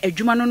beye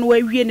adwuma no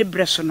wawie ne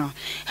breso no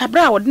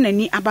hebra wode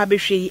nani aba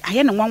behwe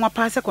aye ne nwanwa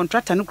pa se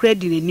contractor no kra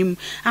di nanim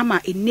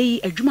ama enei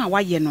adwuma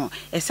waye no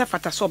ese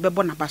fata so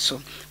bebo na baso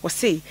wo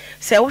se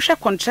wo hwe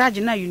contract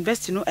na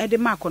university no ede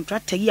ma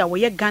contractor yi a wo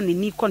ye Ghana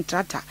ni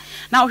contractor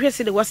na wo hwe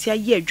se de wo se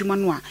aye adwuma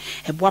no a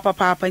eboa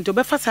papa into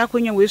be fasa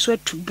akonya we so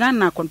atu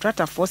Ghana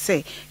contractor for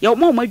say ya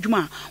mo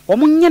adwuma wo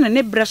mo nye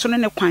ne breso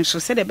ne kwan so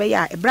se de be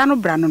ya ebra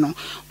no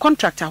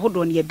contractor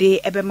hodo ne de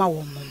ebe ma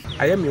wo mo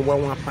I am in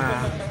one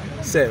pa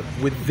say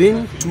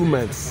within 2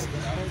 months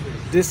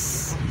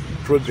this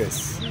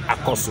progress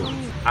akoso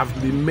have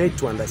been made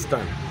to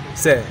understand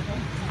say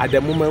at the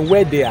moment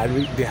where they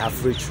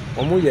have reached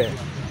almost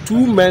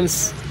 2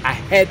 months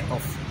ahead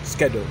of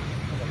schedule.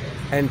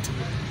 And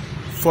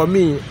for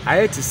me I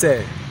had to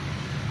say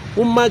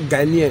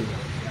Ghanaian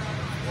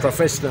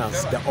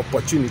professionals the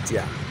opportunity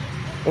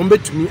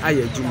to me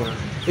ayejuma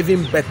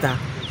even better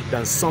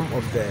than some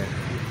of the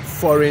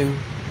foreign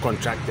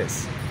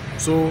contractors.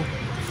 So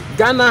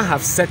Ghana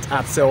have set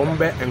up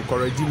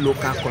encouraging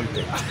local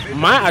content.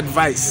 My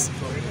advice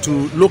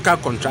to local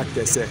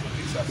contractors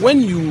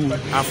when you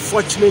are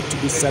fortunate to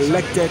be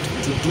selected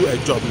to do a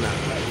job now,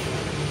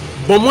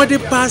 bomode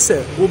pass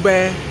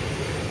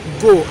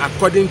go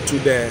according to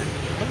the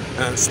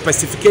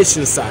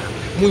specifications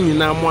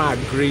munina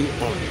agree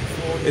on.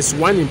 It's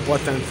one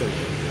important thing.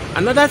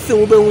 Another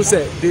thing we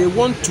say they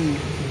want to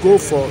go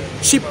for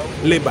cheap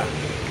labor.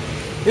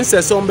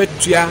 Instead sombe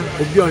tua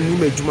obi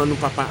onime adwuma no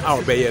papa a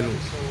obeye no.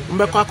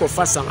 Mbekwa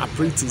akofa some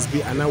apprentices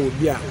bi ana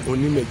obi a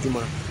onime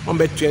adwuma,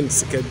 ombe tua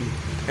sika bi.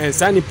 And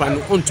sanipa no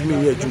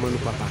ontumi ye adwuma no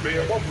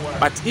papa.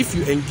 But if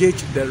you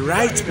engage the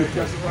right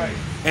people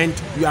and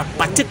you are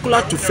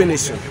particular to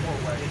finishing,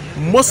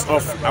 most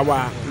of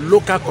our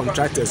local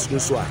contractors no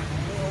so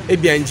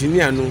ebi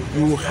engineer no,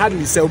 you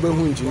hardly say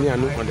obehu engineer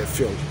no on the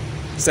field.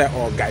 say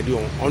or guide you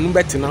on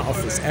betina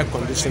office, air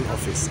condition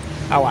office.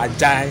 Our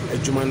jai a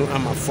jumano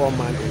am a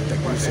foreman and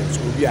technicians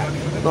will be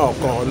no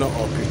corner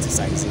or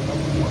criticizing.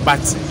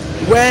 But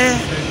where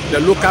the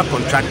local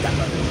contractor,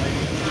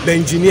 the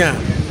engineer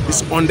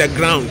is on the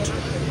ground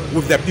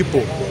with the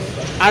people,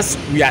 as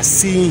we are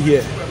seeing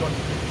here,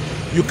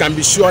 you can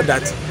be sure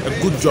that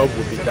a good job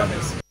will be done.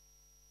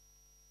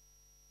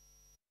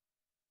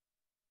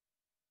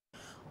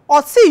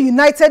 Oti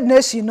United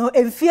Nations no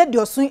Afia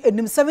diosun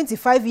enim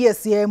 75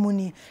 years ye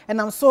muni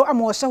enam so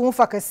ama wo hye ho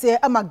fakase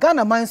ama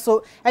Ghana man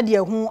so e de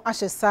ho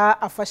ahyesa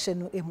afahye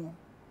no emu.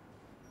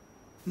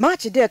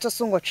 March day to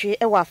so nwotwe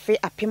e wa afe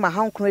apema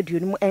hankron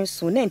aduonum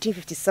enso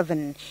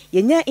 1957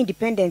 yenya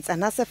independence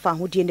anase fa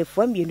hodie ne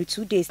fo amienu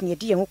 2 days ne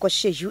de ye ho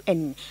kɔhye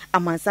UN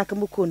amansaka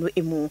muko no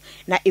emu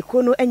na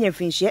ekono enya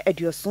mfinhye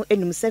adioso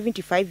enum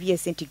 75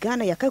 years enti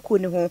Ghana yakako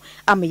ne ho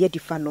ameye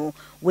difa no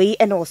wei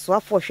ene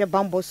osoafo hwe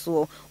bambo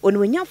so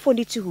onwanyafo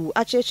ni tihu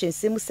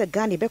achechensem se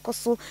Ghana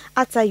bekoso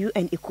ata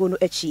UN ekono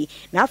achi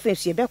na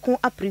afenhye beko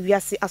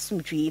aprewiase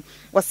asomdwi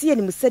wase ye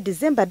nim se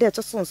December day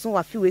to so nso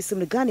wa afi wesem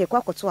no Ghana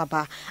yakwakoto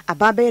aba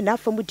that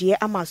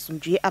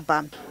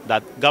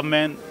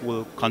government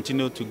will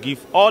continue to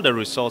give all the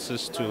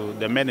resources to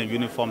the men in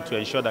uniform to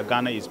ensure that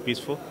Ghana is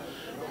peaceful.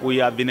 We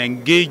have been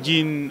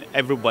engaging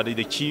everybody,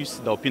 the chiefs,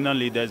 the opinion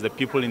leaders, the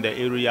people in the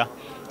area,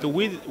 to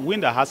win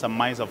the hearts and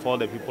minds of all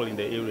the people in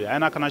the area.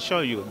 And I can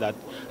assure you that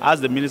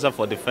as the Minister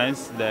for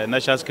Defense, the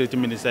National Security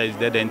Minister is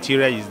there, the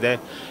Interior is there,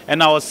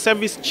 and our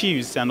service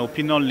chiefs and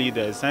opinion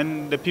leaders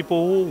and the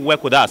people who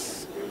work with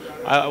us,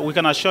 we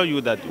can assure you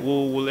that we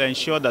will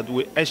ensure that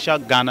we usher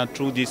Ghana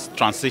through this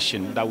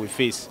transition that we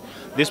face,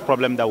 this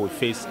problem that we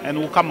face, and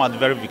we'll come out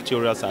very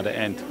victorious at the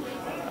end.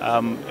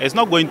 It's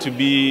not going to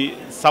be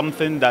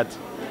something that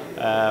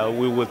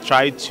we will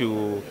try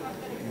to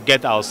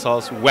get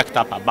ourselves worked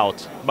up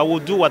about, but we'll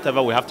do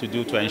whatever we have to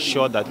do to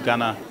ensure that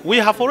Ghana... We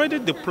have already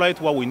deployed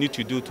what we need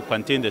to do to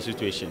contain the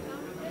situation.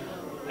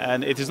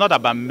 And it is not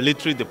about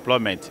military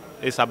deployment,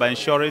 it's about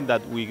ensuring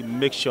that we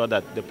make sure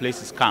that the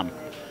place is calm.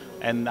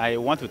 And I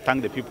want to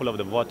thank the people of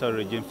the Volta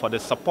region for the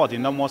support,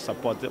 enormous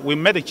support. We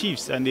met the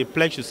chiefs and they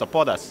pledged to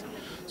support us.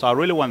 So I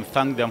really want to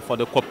thank them for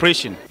the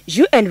cooperation.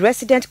 UN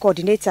Resident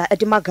Coordinator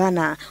Edima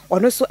Ghana,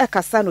 onoso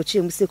ekasano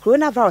chimuse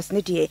coronavirus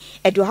nedie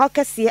edo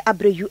hakase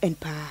abre UN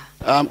pa.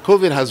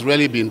 COVID has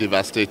really been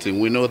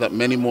devastating. We know that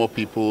many more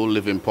people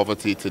live in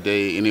poverty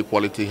today.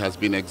 Inequality has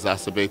been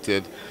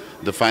exacerbated.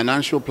 The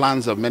financial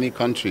plans of many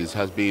countries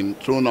has been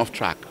thrown off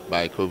track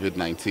by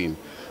COVID-19.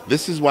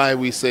 This is why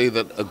we say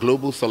that a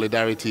global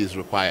solidarity is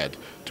required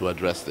to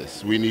address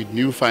this. We need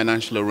new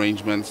financial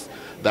arrangements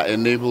that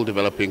enable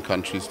developing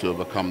countries to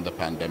overcome the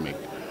pandemic.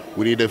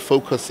 We need a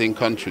focus in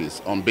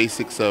countries on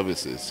basic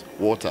services,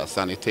 water,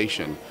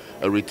 sanitation,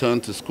 a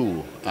return to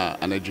school,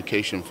 and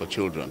education for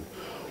children.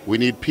 We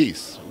need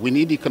peace. We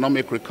need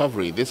economic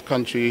recovery. This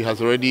country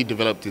has already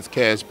developed its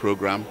CARES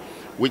program,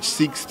 which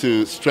seeks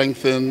to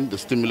strengthen the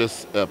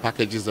stimulus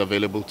packages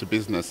available to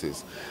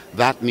businesses.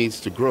 That needs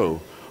to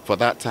grow. For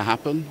that to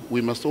happen,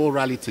 we must all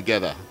rally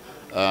together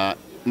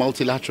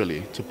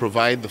multilaterally to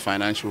provide the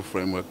financial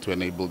framework to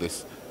enable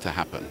this to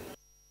happen.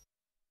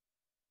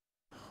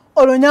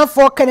 Olonya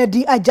for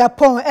Kennedy a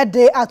Japan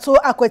ede ato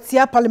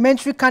akwatia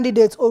parliamentary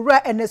candidate Ora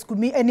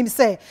Eneskumi enim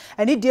say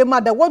ani de ma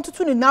da want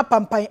to na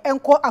pampan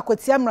enko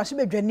akwatia mrahye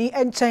bedwani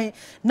enchen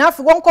na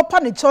afi wonko pa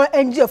ne cho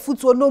enje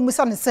afutuo no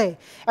musa ne say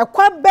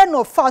ekwa ben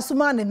of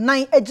fasuma ne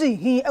nan agi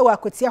hin e wa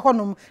akwatia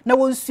honom na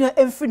wonsua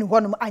emfiri ne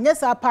honom anya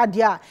sa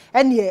pade a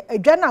ene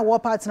adwa na wo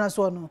partner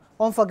so no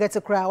don't forget to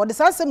cry. What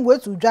the same way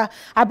to dwa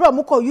abra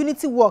mo call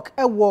unity work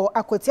e wo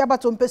akwatia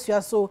bato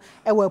mpesua so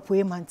e wo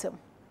poe mantem.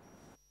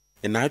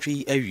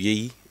 Enatwi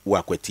awie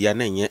wakwatia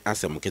na nye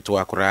asem keto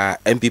akora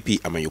MPP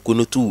amayoku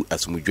no tu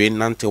asumdwe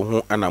nante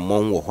ho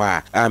anamon wo ho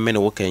a amene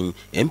wokan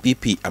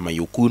MPP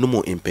amayoku no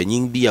mo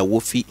empanyin bi a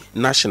wofi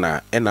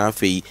national na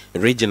afei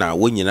regional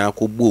wonyina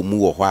kogbo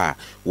mu wo ho a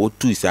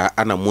wotu sa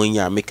anamon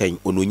ya mekan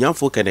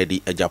ononyamfo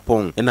Kennedy a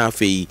Japan na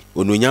afei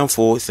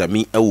ononyamfo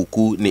Sami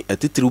awuku ne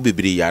atitiri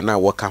bebre ya na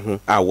woka ho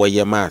a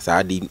woye ma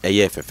saadi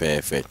eye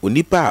fefefe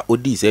onipa a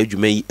odi sa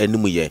adwuma yi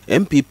animu ye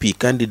MPP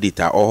candidate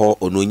a oho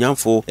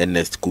ononyamfo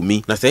Ernest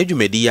Kumi na sa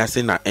adwumadi ya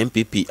se na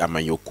MPP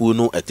amayoku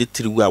no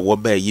atitiriwa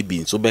woba yi bi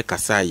nso be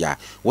kasa ya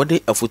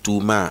wode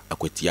afotu ma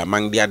akwatia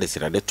mangde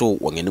adesirade to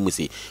wonganimu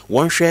se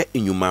wonhwe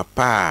enyuma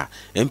pa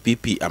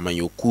MPP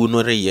amayoku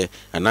no reye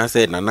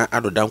anase nana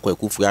adodankwa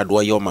akufu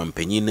ado ye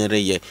omampanyin ne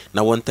reye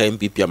na wonta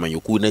MPP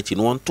amayoku na chi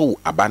no wonto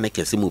abane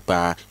kesimu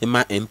pa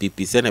ema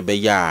MPP se ne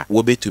be ya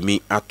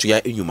wobetumi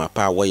atoya enyuma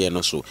pa woye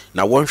no so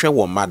na wonhwe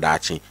wo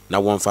madachi na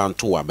wonfa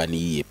nto abane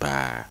yiye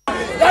pa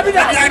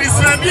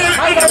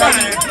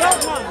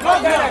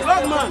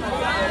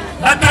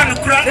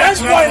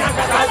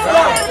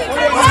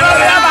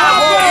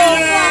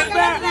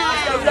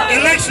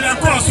election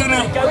across no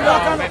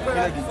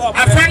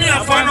afani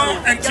afano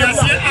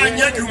entiasi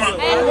anyaduma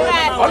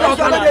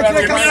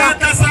kimia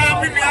kasa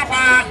bibia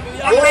ba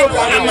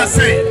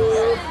amase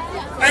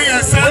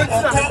ayasa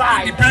oko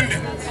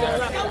independent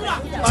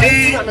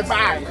Ti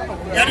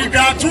yɛde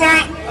dwatoa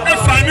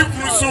ɛfa ne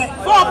kuru so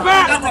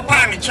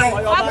ɛkɔpaa ne kyɛw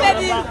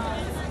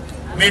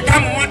meka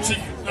mo wate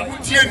na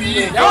motie ne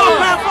yie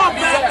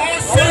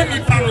ɔsɛ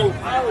nipa no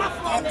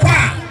ɔkɔ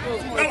a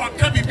na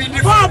waka bibi di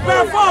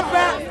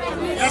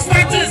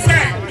yɛsate sɛ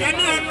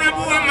yɛne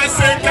ɔnrabo ama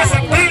sɛ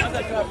nkasapa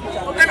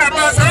ɛna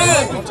ba sɛ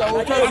o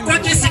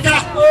akɔgye sika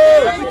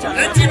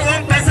ɛnti ne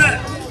wɔmpɛ sɛ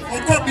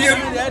ɔkɔ biem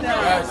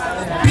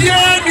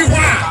biaa ni hɔ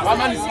a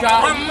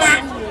ɔma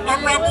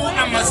ɔnrabo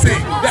ama sɛ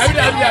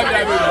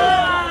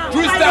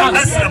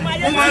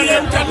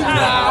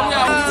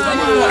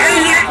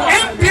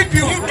MPP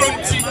who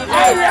don't see.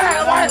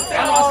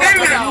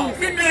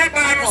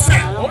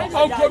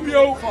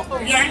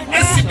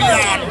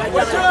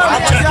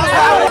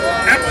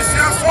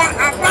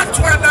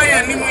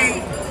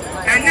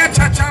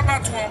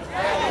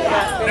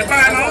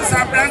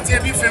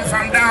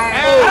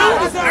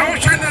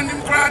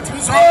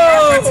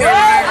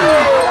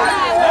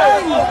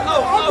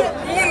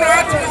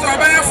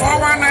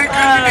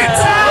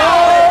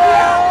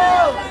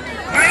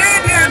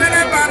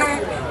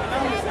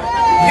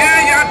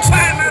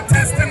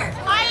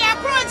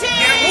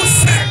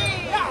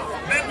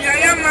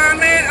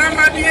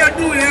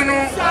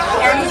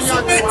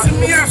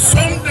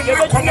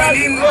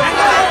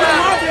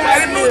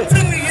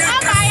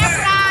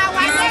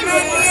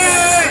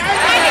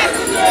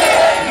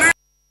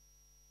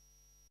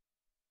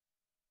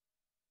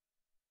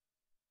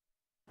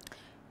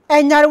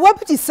 Enyare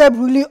wapiti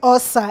sebruli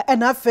osa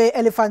enafe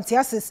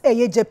elephantiasis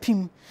eye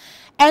japim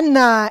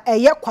ena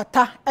eye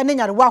kwata ene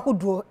nyare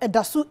wahodo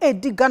edaso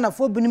edi Ghana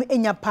fo binim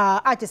enya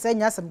pa a chese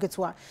enya asem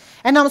ketwa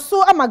enam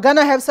so ama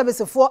Ghana Health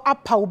Service fo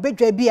apa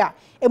obedwa bi a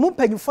emu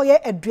panyufo ye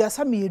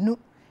aduasa mienu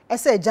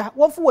ese eja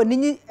wonfo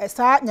waninyi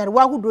esa nyare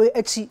wahodo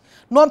echi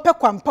no mpe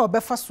kwampa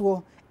obefa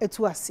so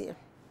etu ase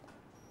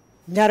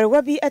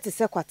Nyarewa bi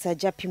etese kwata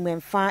japim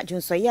emfa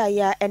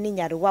jonsoyaya ene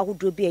nyarewa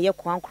ahodo bi eye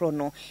kwankro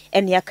no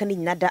ene aka ni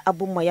nyinada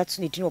abomma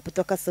yato ne din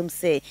opotoka sam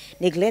se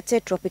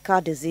neglected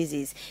tropical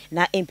diseases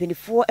na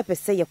empenifo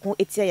epese yeko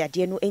etia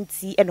yade no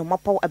enti eno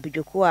mapaw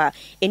abidwoko a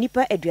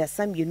enipa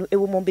aduasa mienu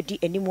ewo mombedi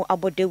enimu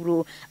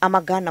abodewro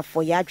amagana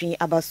fo yadwen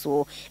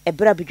abaso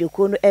ebra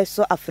abidwoko no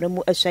eso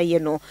aframu ahwaye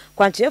no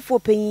kwantrefo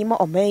panyima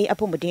oman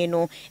apomuden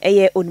no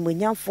eye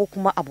onimonyamfo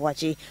kuma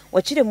aboaje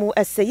wakiremu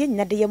ese ye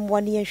nyinada ye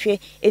mwa ne yenhwe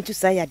entu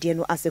sa yade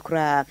no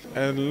asekura.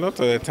 A lot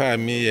of the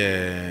time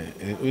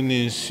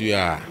uninsu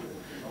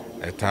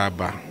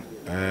etaba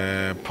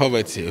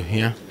poverty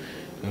here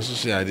nso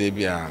so ade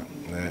bia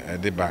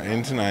edeba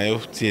entina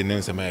yoftie ne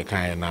nsema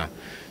kan na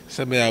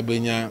sebe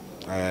abenya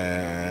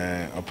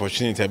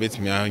opportunity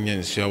abetimi anya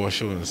nsu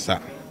awosho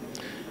nsa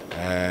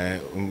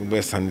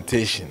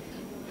sanitation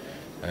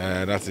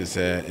that is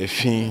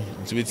efin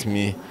nso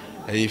betimi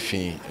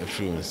efin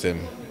efru nsem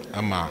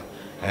ama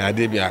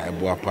ade bia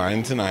eboapa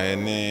entina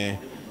ne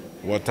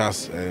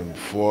waters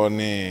for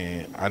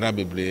ne ada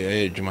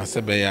bebre adwuma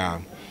sebe ya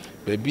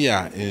bebi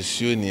a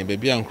nsuo ni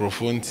bebi a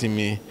nkrofo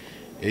ntimi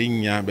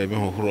enya bebi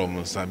hohoro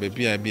mo sa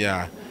bebi a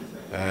bia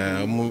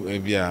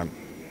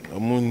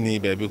mu ni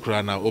bebi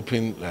kura na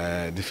open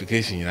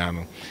defecation ya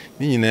no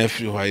ni nyina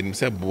afiri ho ayi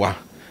se boa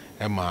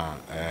ema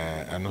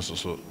eno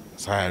so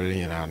sare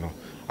nyina no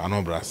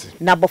ano brase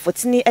na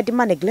bofotini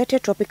edema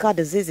neglected tropical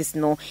diseases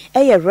no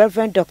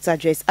Reverend Dr.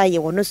 Joyce Aye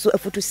wono so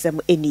afutusem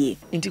enie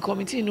inti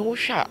committee no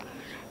hwa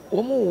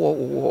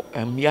wo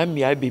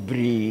mia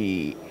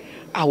bebre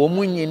a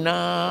wo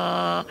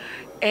nyina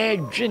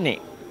edwene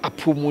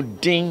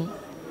apomuden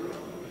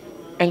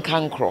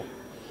enkankro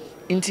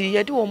nti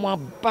yede wo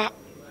aba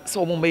se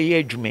wo meye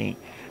adwumen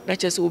na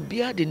chese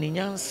obia de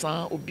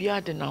nyansa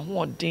obia de na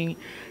hoɔden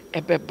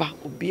ebeba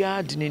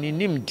obia de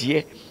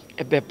nimdie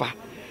ebeba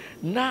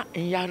na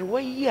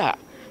nyarwa yi a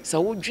se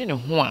wo dwene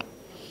ho a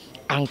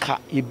anka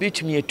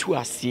yebetumi atu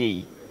ase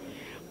yi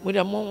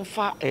muda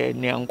monfa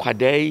ne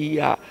nkwada yi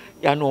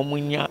ya no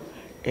munya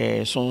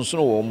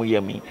sonsono wo mu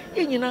yami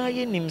nyina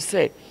ye nim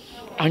se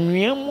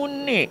anwea mu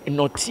ne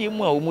notie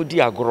mu a wo mu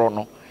di agoro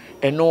no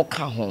eno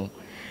ka ho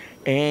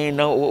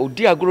na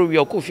odi agoro wi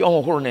akofi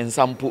hohoro ne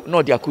nsampo na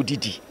odi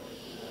akodidi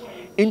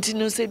enti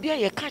no se bia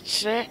ye ka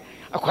kire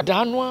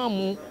akwada no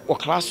amu wo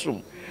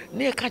classroom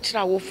na ye ka kire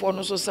awofo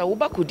no so se wo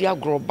ba kodi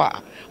agoro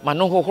ba ma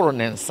no hohoro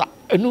ne nsa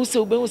enu se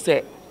obehu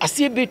se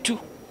ase betu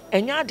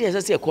enya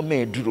ade se ekoma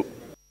eduro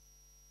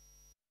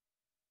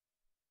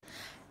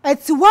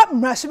Etiwa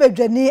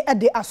mrashibedwani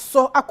ade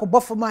aso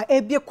akobofoma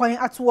ebie kwan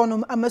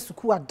atowonom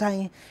amasuku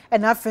adan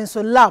ena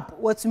afenso lab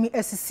watumi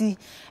asisi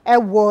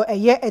ewo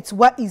eye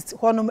etiwa east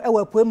honom ewo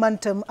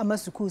apuemantem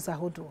amasuku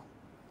zahodo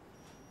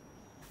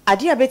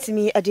Adia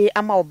betimi ade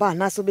ama oba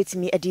na so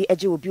betimi ade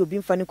age obi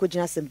mfa ne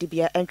kogina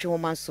semdibia entwe ho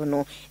manso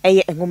no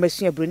eye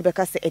enhomasua broni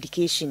beka se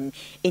education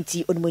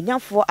enti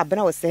onimonyafo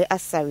abena wo se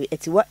asare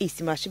etiwa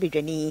istimahye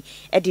bedwani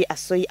ade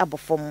asoyi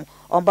abofom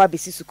omba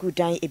besi sukuu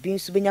dan ebi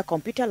nso benya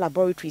computer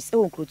laboratories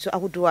ewo nkroto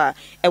ahodo a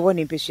ewo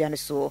ne mpesua ne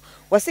so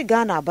wase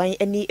Ghana aban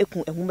ani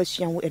eku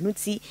enhomasua ho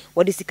enuti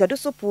wode sikado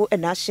sopo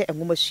na ahye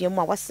enhomasua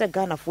mu a wase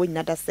Ghana fo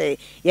nyada se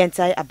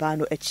yentai aba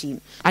no achi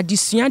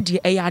adesua de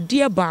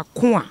ade ba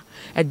ko a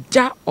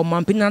eja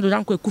omampina do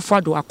danko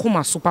ekufado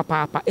akoma so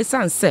papa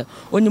esanse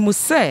onimu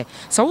se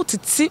sa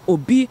wotete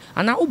obi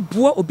ana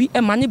oboa obi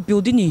emane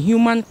building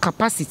human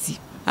capacity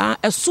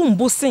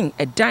esumbo sen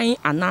edan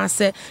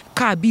anase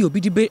ka bi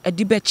obi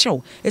dibe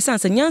chew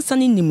esanse nyansa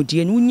ne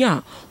nimdie no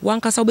nya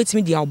wankasa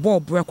obetimi dia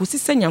obobra ko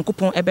sise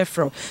nyankopon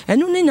ebefro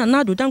enu ne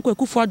nana do danko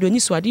ekufado ani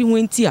so ade ho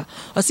enti a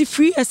osi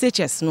free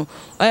SHS no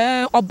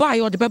oba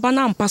yo de beba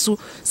na mpaso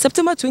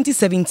September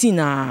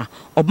 2017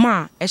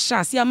 obma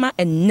ehya ama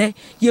enne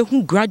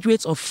yehu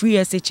graduates of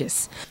free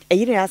SHS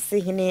eyire ase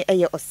hene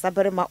eye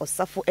osaberema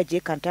osafo eje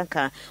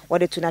kantanka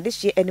wode tunade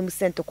hye anim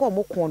sento ko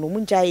omokon no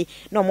munjai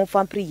na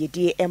omfampre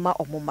yedie ema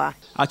omoma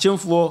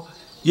achemfo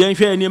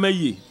yenhwe enema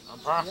yi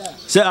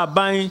se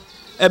aban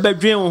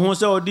ebedwen wo ho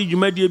se odi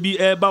dwumadie bi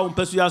eba wo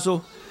mpasua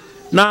so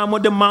na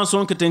mode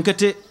manson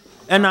ketenkete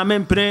ena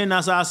mempre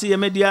na saase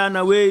yemedia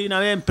na we na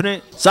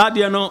mempre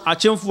saade no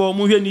achemfo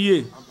mu hwe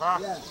niye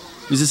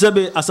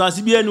misisebe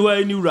asase bi eni wa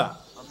eni wura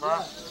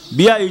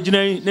bia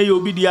eginan na ye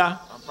obidia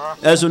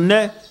eso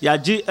ne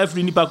yaje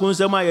afri nipa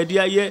konsem a yede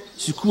aye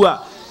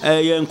sukua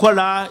ye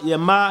nkola ye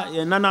ma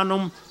ye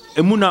nananom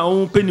emuna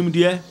on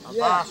penimde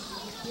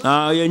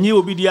yenyi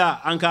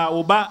obidia anka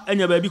oba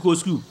enya ba bi ko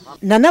school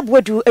nana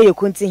bodu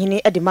eyekonti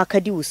hene ede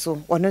makadi wuso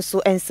wono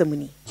so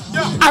ensamuni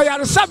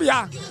ayar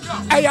sabia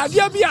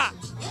ayadia bia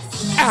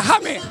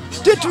ehame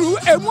titru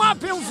emu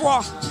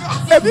apemfo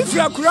ebi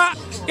fiakura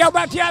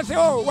yabatia se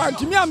o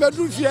wantimi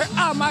amadu fie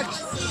ama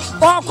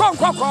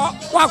okonkoko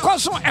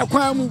wakoso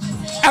ekwan mu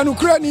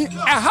enukura ni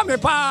ehame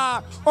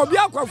pa obi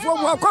akwafo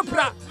mu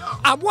akopra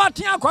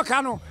aboaten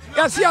akoka no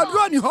yase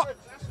aduro ni ho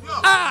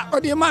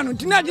odi manu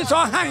tinaje so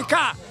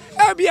hanka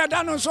ebia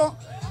dano so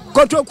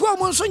kotokuo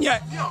mu nso nye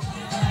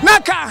na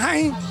ka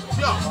han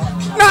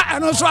na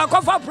eno so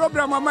akofa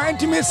problem ama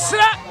ntimi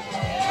sra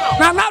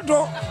na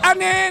nado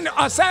ane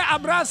ose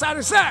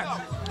abrasa se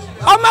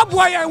o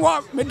maboa yen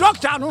wo me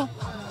doctor no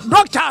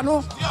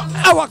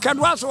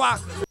awakadwa so a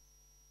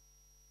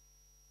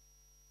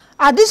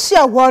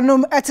adisia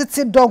wonum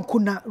etete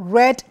donkuna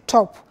red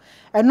top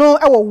eno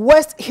ewo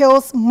West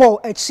Hills Mall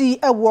echi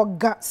ewo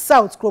Ga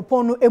South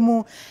Kroponu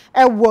emu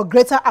ewo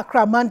Greater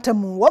Accra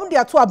Mantamu wom de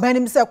ato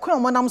abanim se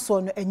kwan monam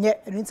so no enye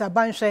enita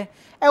banhwe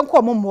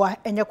enko mommoa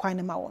enye kwan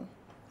ne ma won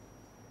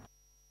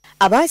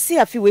Abasi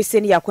afi wese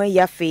ni yakwan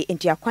yafe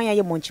enti akwan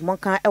ya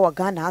monchimonka ewa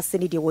Ghana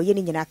aseni de woye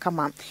ni nyina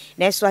kama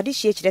na eso ade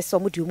hie kire se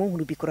omudi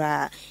omuhunu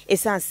bikura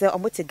esanse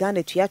omote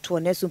Ghana tuato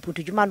na eso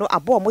mputudwuma no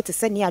abo omote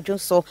seni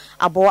adwonso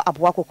abo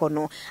akokɔ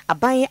no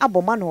aban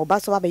aboma no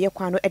obaso abeye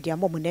kwan no ede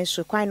amom na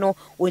eso kwan no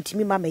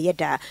wontimi ma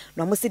meyeda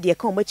na omose de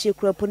ka omachi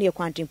kura po ne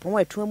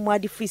kwantempon atu mu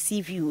ade free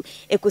sea view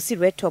ekosi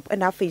red top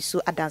na afa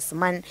so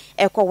adansman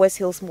ekɔ West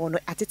Hills Mall no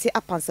atete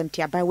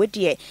apansamti aban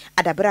wedie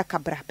adabra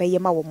kabra beye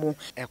ma wo mu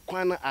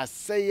ekwan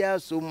asaya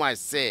so much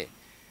say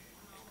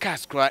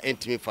cash cry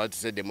intimi for to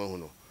say the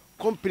mahuno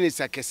companies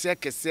akese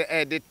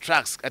the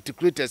trucks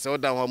articulators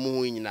order ho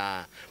mu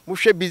nyina mo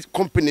hwe bi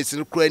companies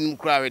no kura nim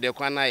kura we de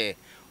kwan na ye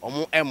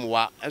omo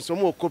emwa enso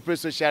mo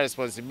corporate social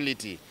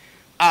responsibility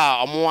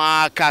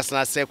omo cash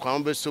na say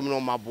kwan be som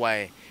no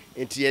maboa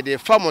enti ye de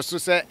farmers so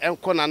say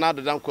enko na na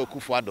do dan kwa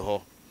kufu ado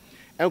ho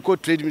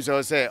enko trade me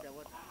say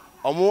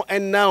omo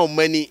enna o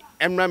mani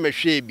emra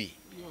mehwe bi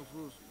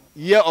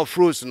year of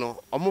rose no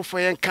omofo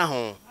yen ka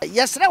ho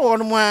yesre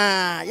won mu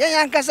a yen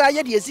yankasa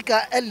ye de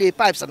sika LA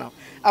pipes no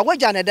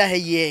awaja na da ha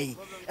ye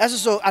eso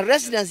so a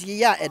residence ye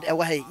ya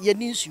ewa ha ye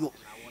ni nsuo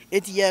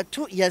eti ye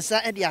to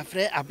yensa e de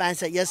afre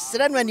abansa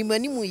yesre no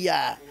animanimu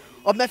ya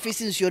o me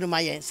fisi nsuo no ma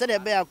yen se de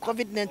be a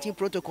COVID-19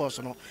 protocols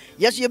no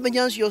yeso ye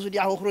benya nsuo so de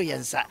ahohoro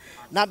yensa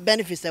na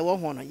benefits e wo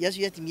ho no yeso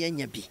yetimi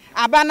anya bi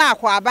abana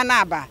akwa abana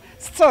aba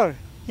still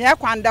ye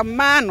kwanda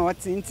ma no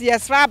tinti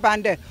yesra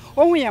bande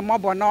ohun ye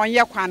mobo na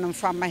onye kwan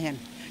mfa mahen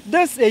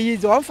this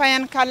is on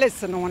fine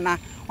colors no na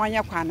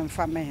onye kwan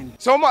mfa mahen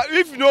so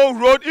if no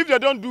road, if they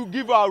don't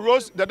give our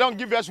roads, they don't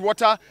give us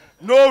water,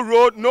 no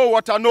road, no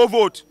water, no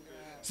vote.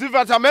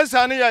 Sivata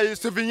mensani ya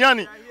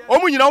Sevinyani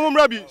omu nyina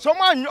omumra bi so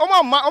ma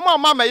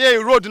ye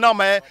road na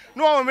ma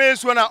no ma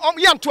so na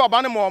yanto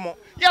aba ne mo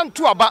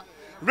yanto aba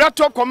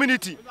Reto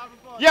community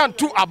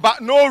yanto aba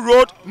no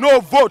road, no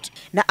vote.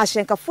 Na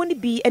ashenkafo ni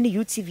bi ene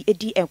UTV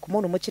edi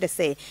enkomo no mo kire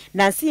se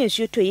nansi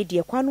ensuo to ye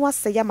de kwano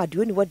asaya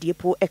madio ni wode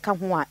po eka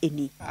ho a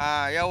eni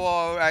ya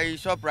wo I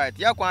shop right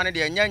ya kwan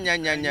de nya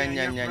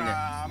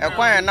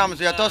ekwan nam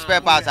so ye to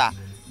spare parts a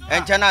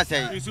enchana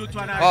say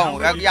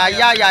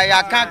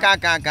ya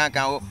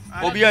kan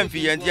obi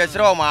amfi ye ntie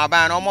sere o ma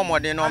aba na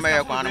omomode no me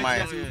ye kwan ma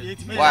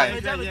why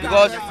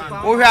because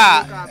we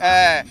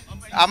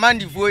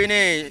amandifoɔ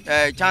ne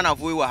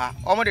Chinafoɔ wɔ ha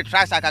ɔmo de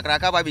tracks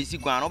akakraka ba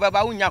besi kwan no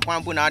bɛba wonya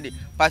kwan po na de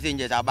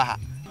passengers aba ha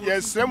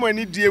yes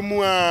semani die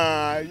mu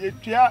a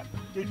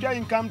yetwa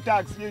income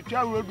tax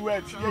yetwa road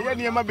works ye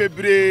niema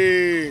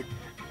bebre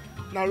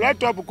na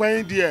right up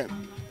kwan die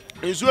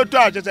nsuo to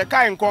a chese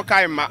kai nko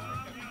kai ma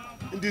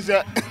ndi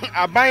se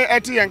aban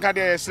eti yenka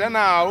de sre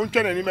na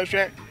wontwa nani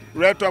mehwe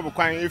right up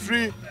kwan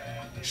efri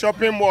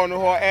shopping mall no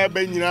ho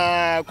eba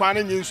nyina kwan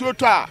ne nsuo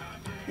to a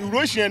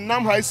Eurasian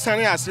nam ha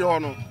sane ase ho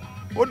no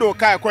odo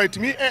kai kwa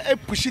etimi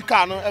pushi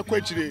car no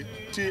ekwachire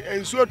ti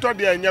nsuo to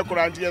de enya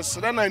koranti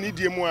sre na ni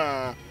die mu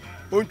a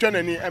wontwa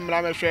nani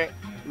emra mehwe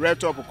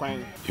right up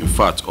kwan. In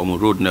fact on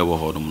road never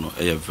hold no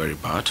very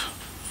bad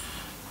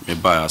me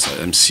buy as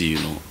a MC you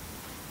know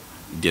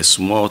the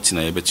small thing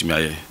I betimi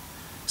aye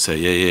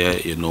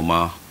say a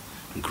normal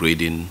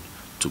grading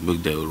to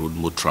make the road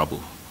more trouble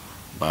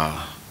but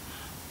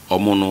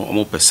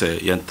omo pese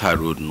the entire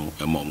road no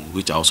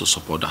which I also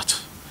support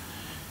that.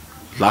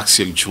 Last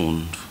year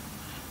June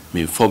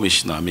me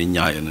information na me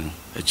nyae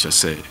just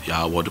say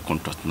ya award the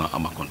contract na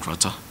I'm a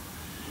contractor.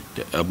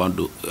 The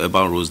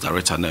urban roads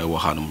director na ewo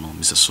hanum no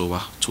Mr.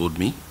 Sowa told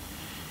me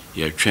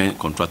he train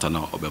contractor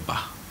now obeba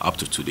up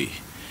to today.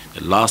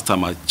 The last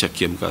time I checked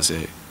him because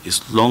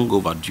it's long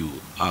overdue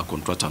our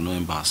contractor no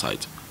ember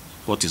site.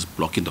 What is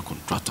blocking the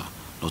contractor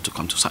not to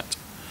come to site?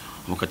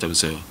 I'm going to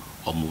say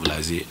or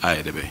mobilize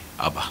IDB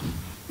aba.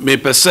 Me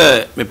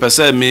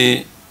pese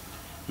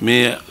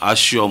me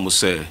assure mu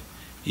say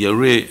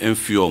yere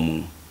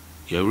enfiomu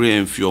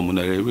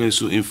na yere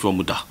so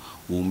enfiomu da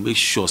will make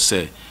sure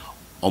say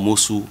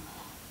almost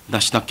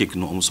national cake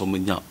no almost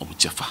omenya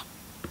omuchefa.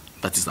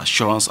 That is the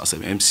assurance as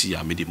an MC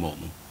I made more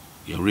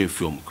yere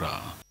enfiomu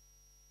kra.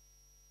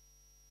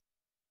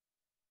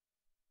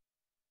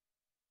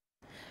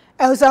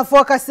 Elsa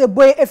focus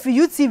boy if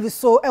you TV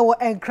so e wo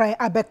enkran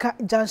Abeka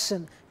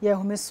Junction ye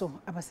homeso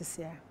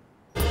abasisia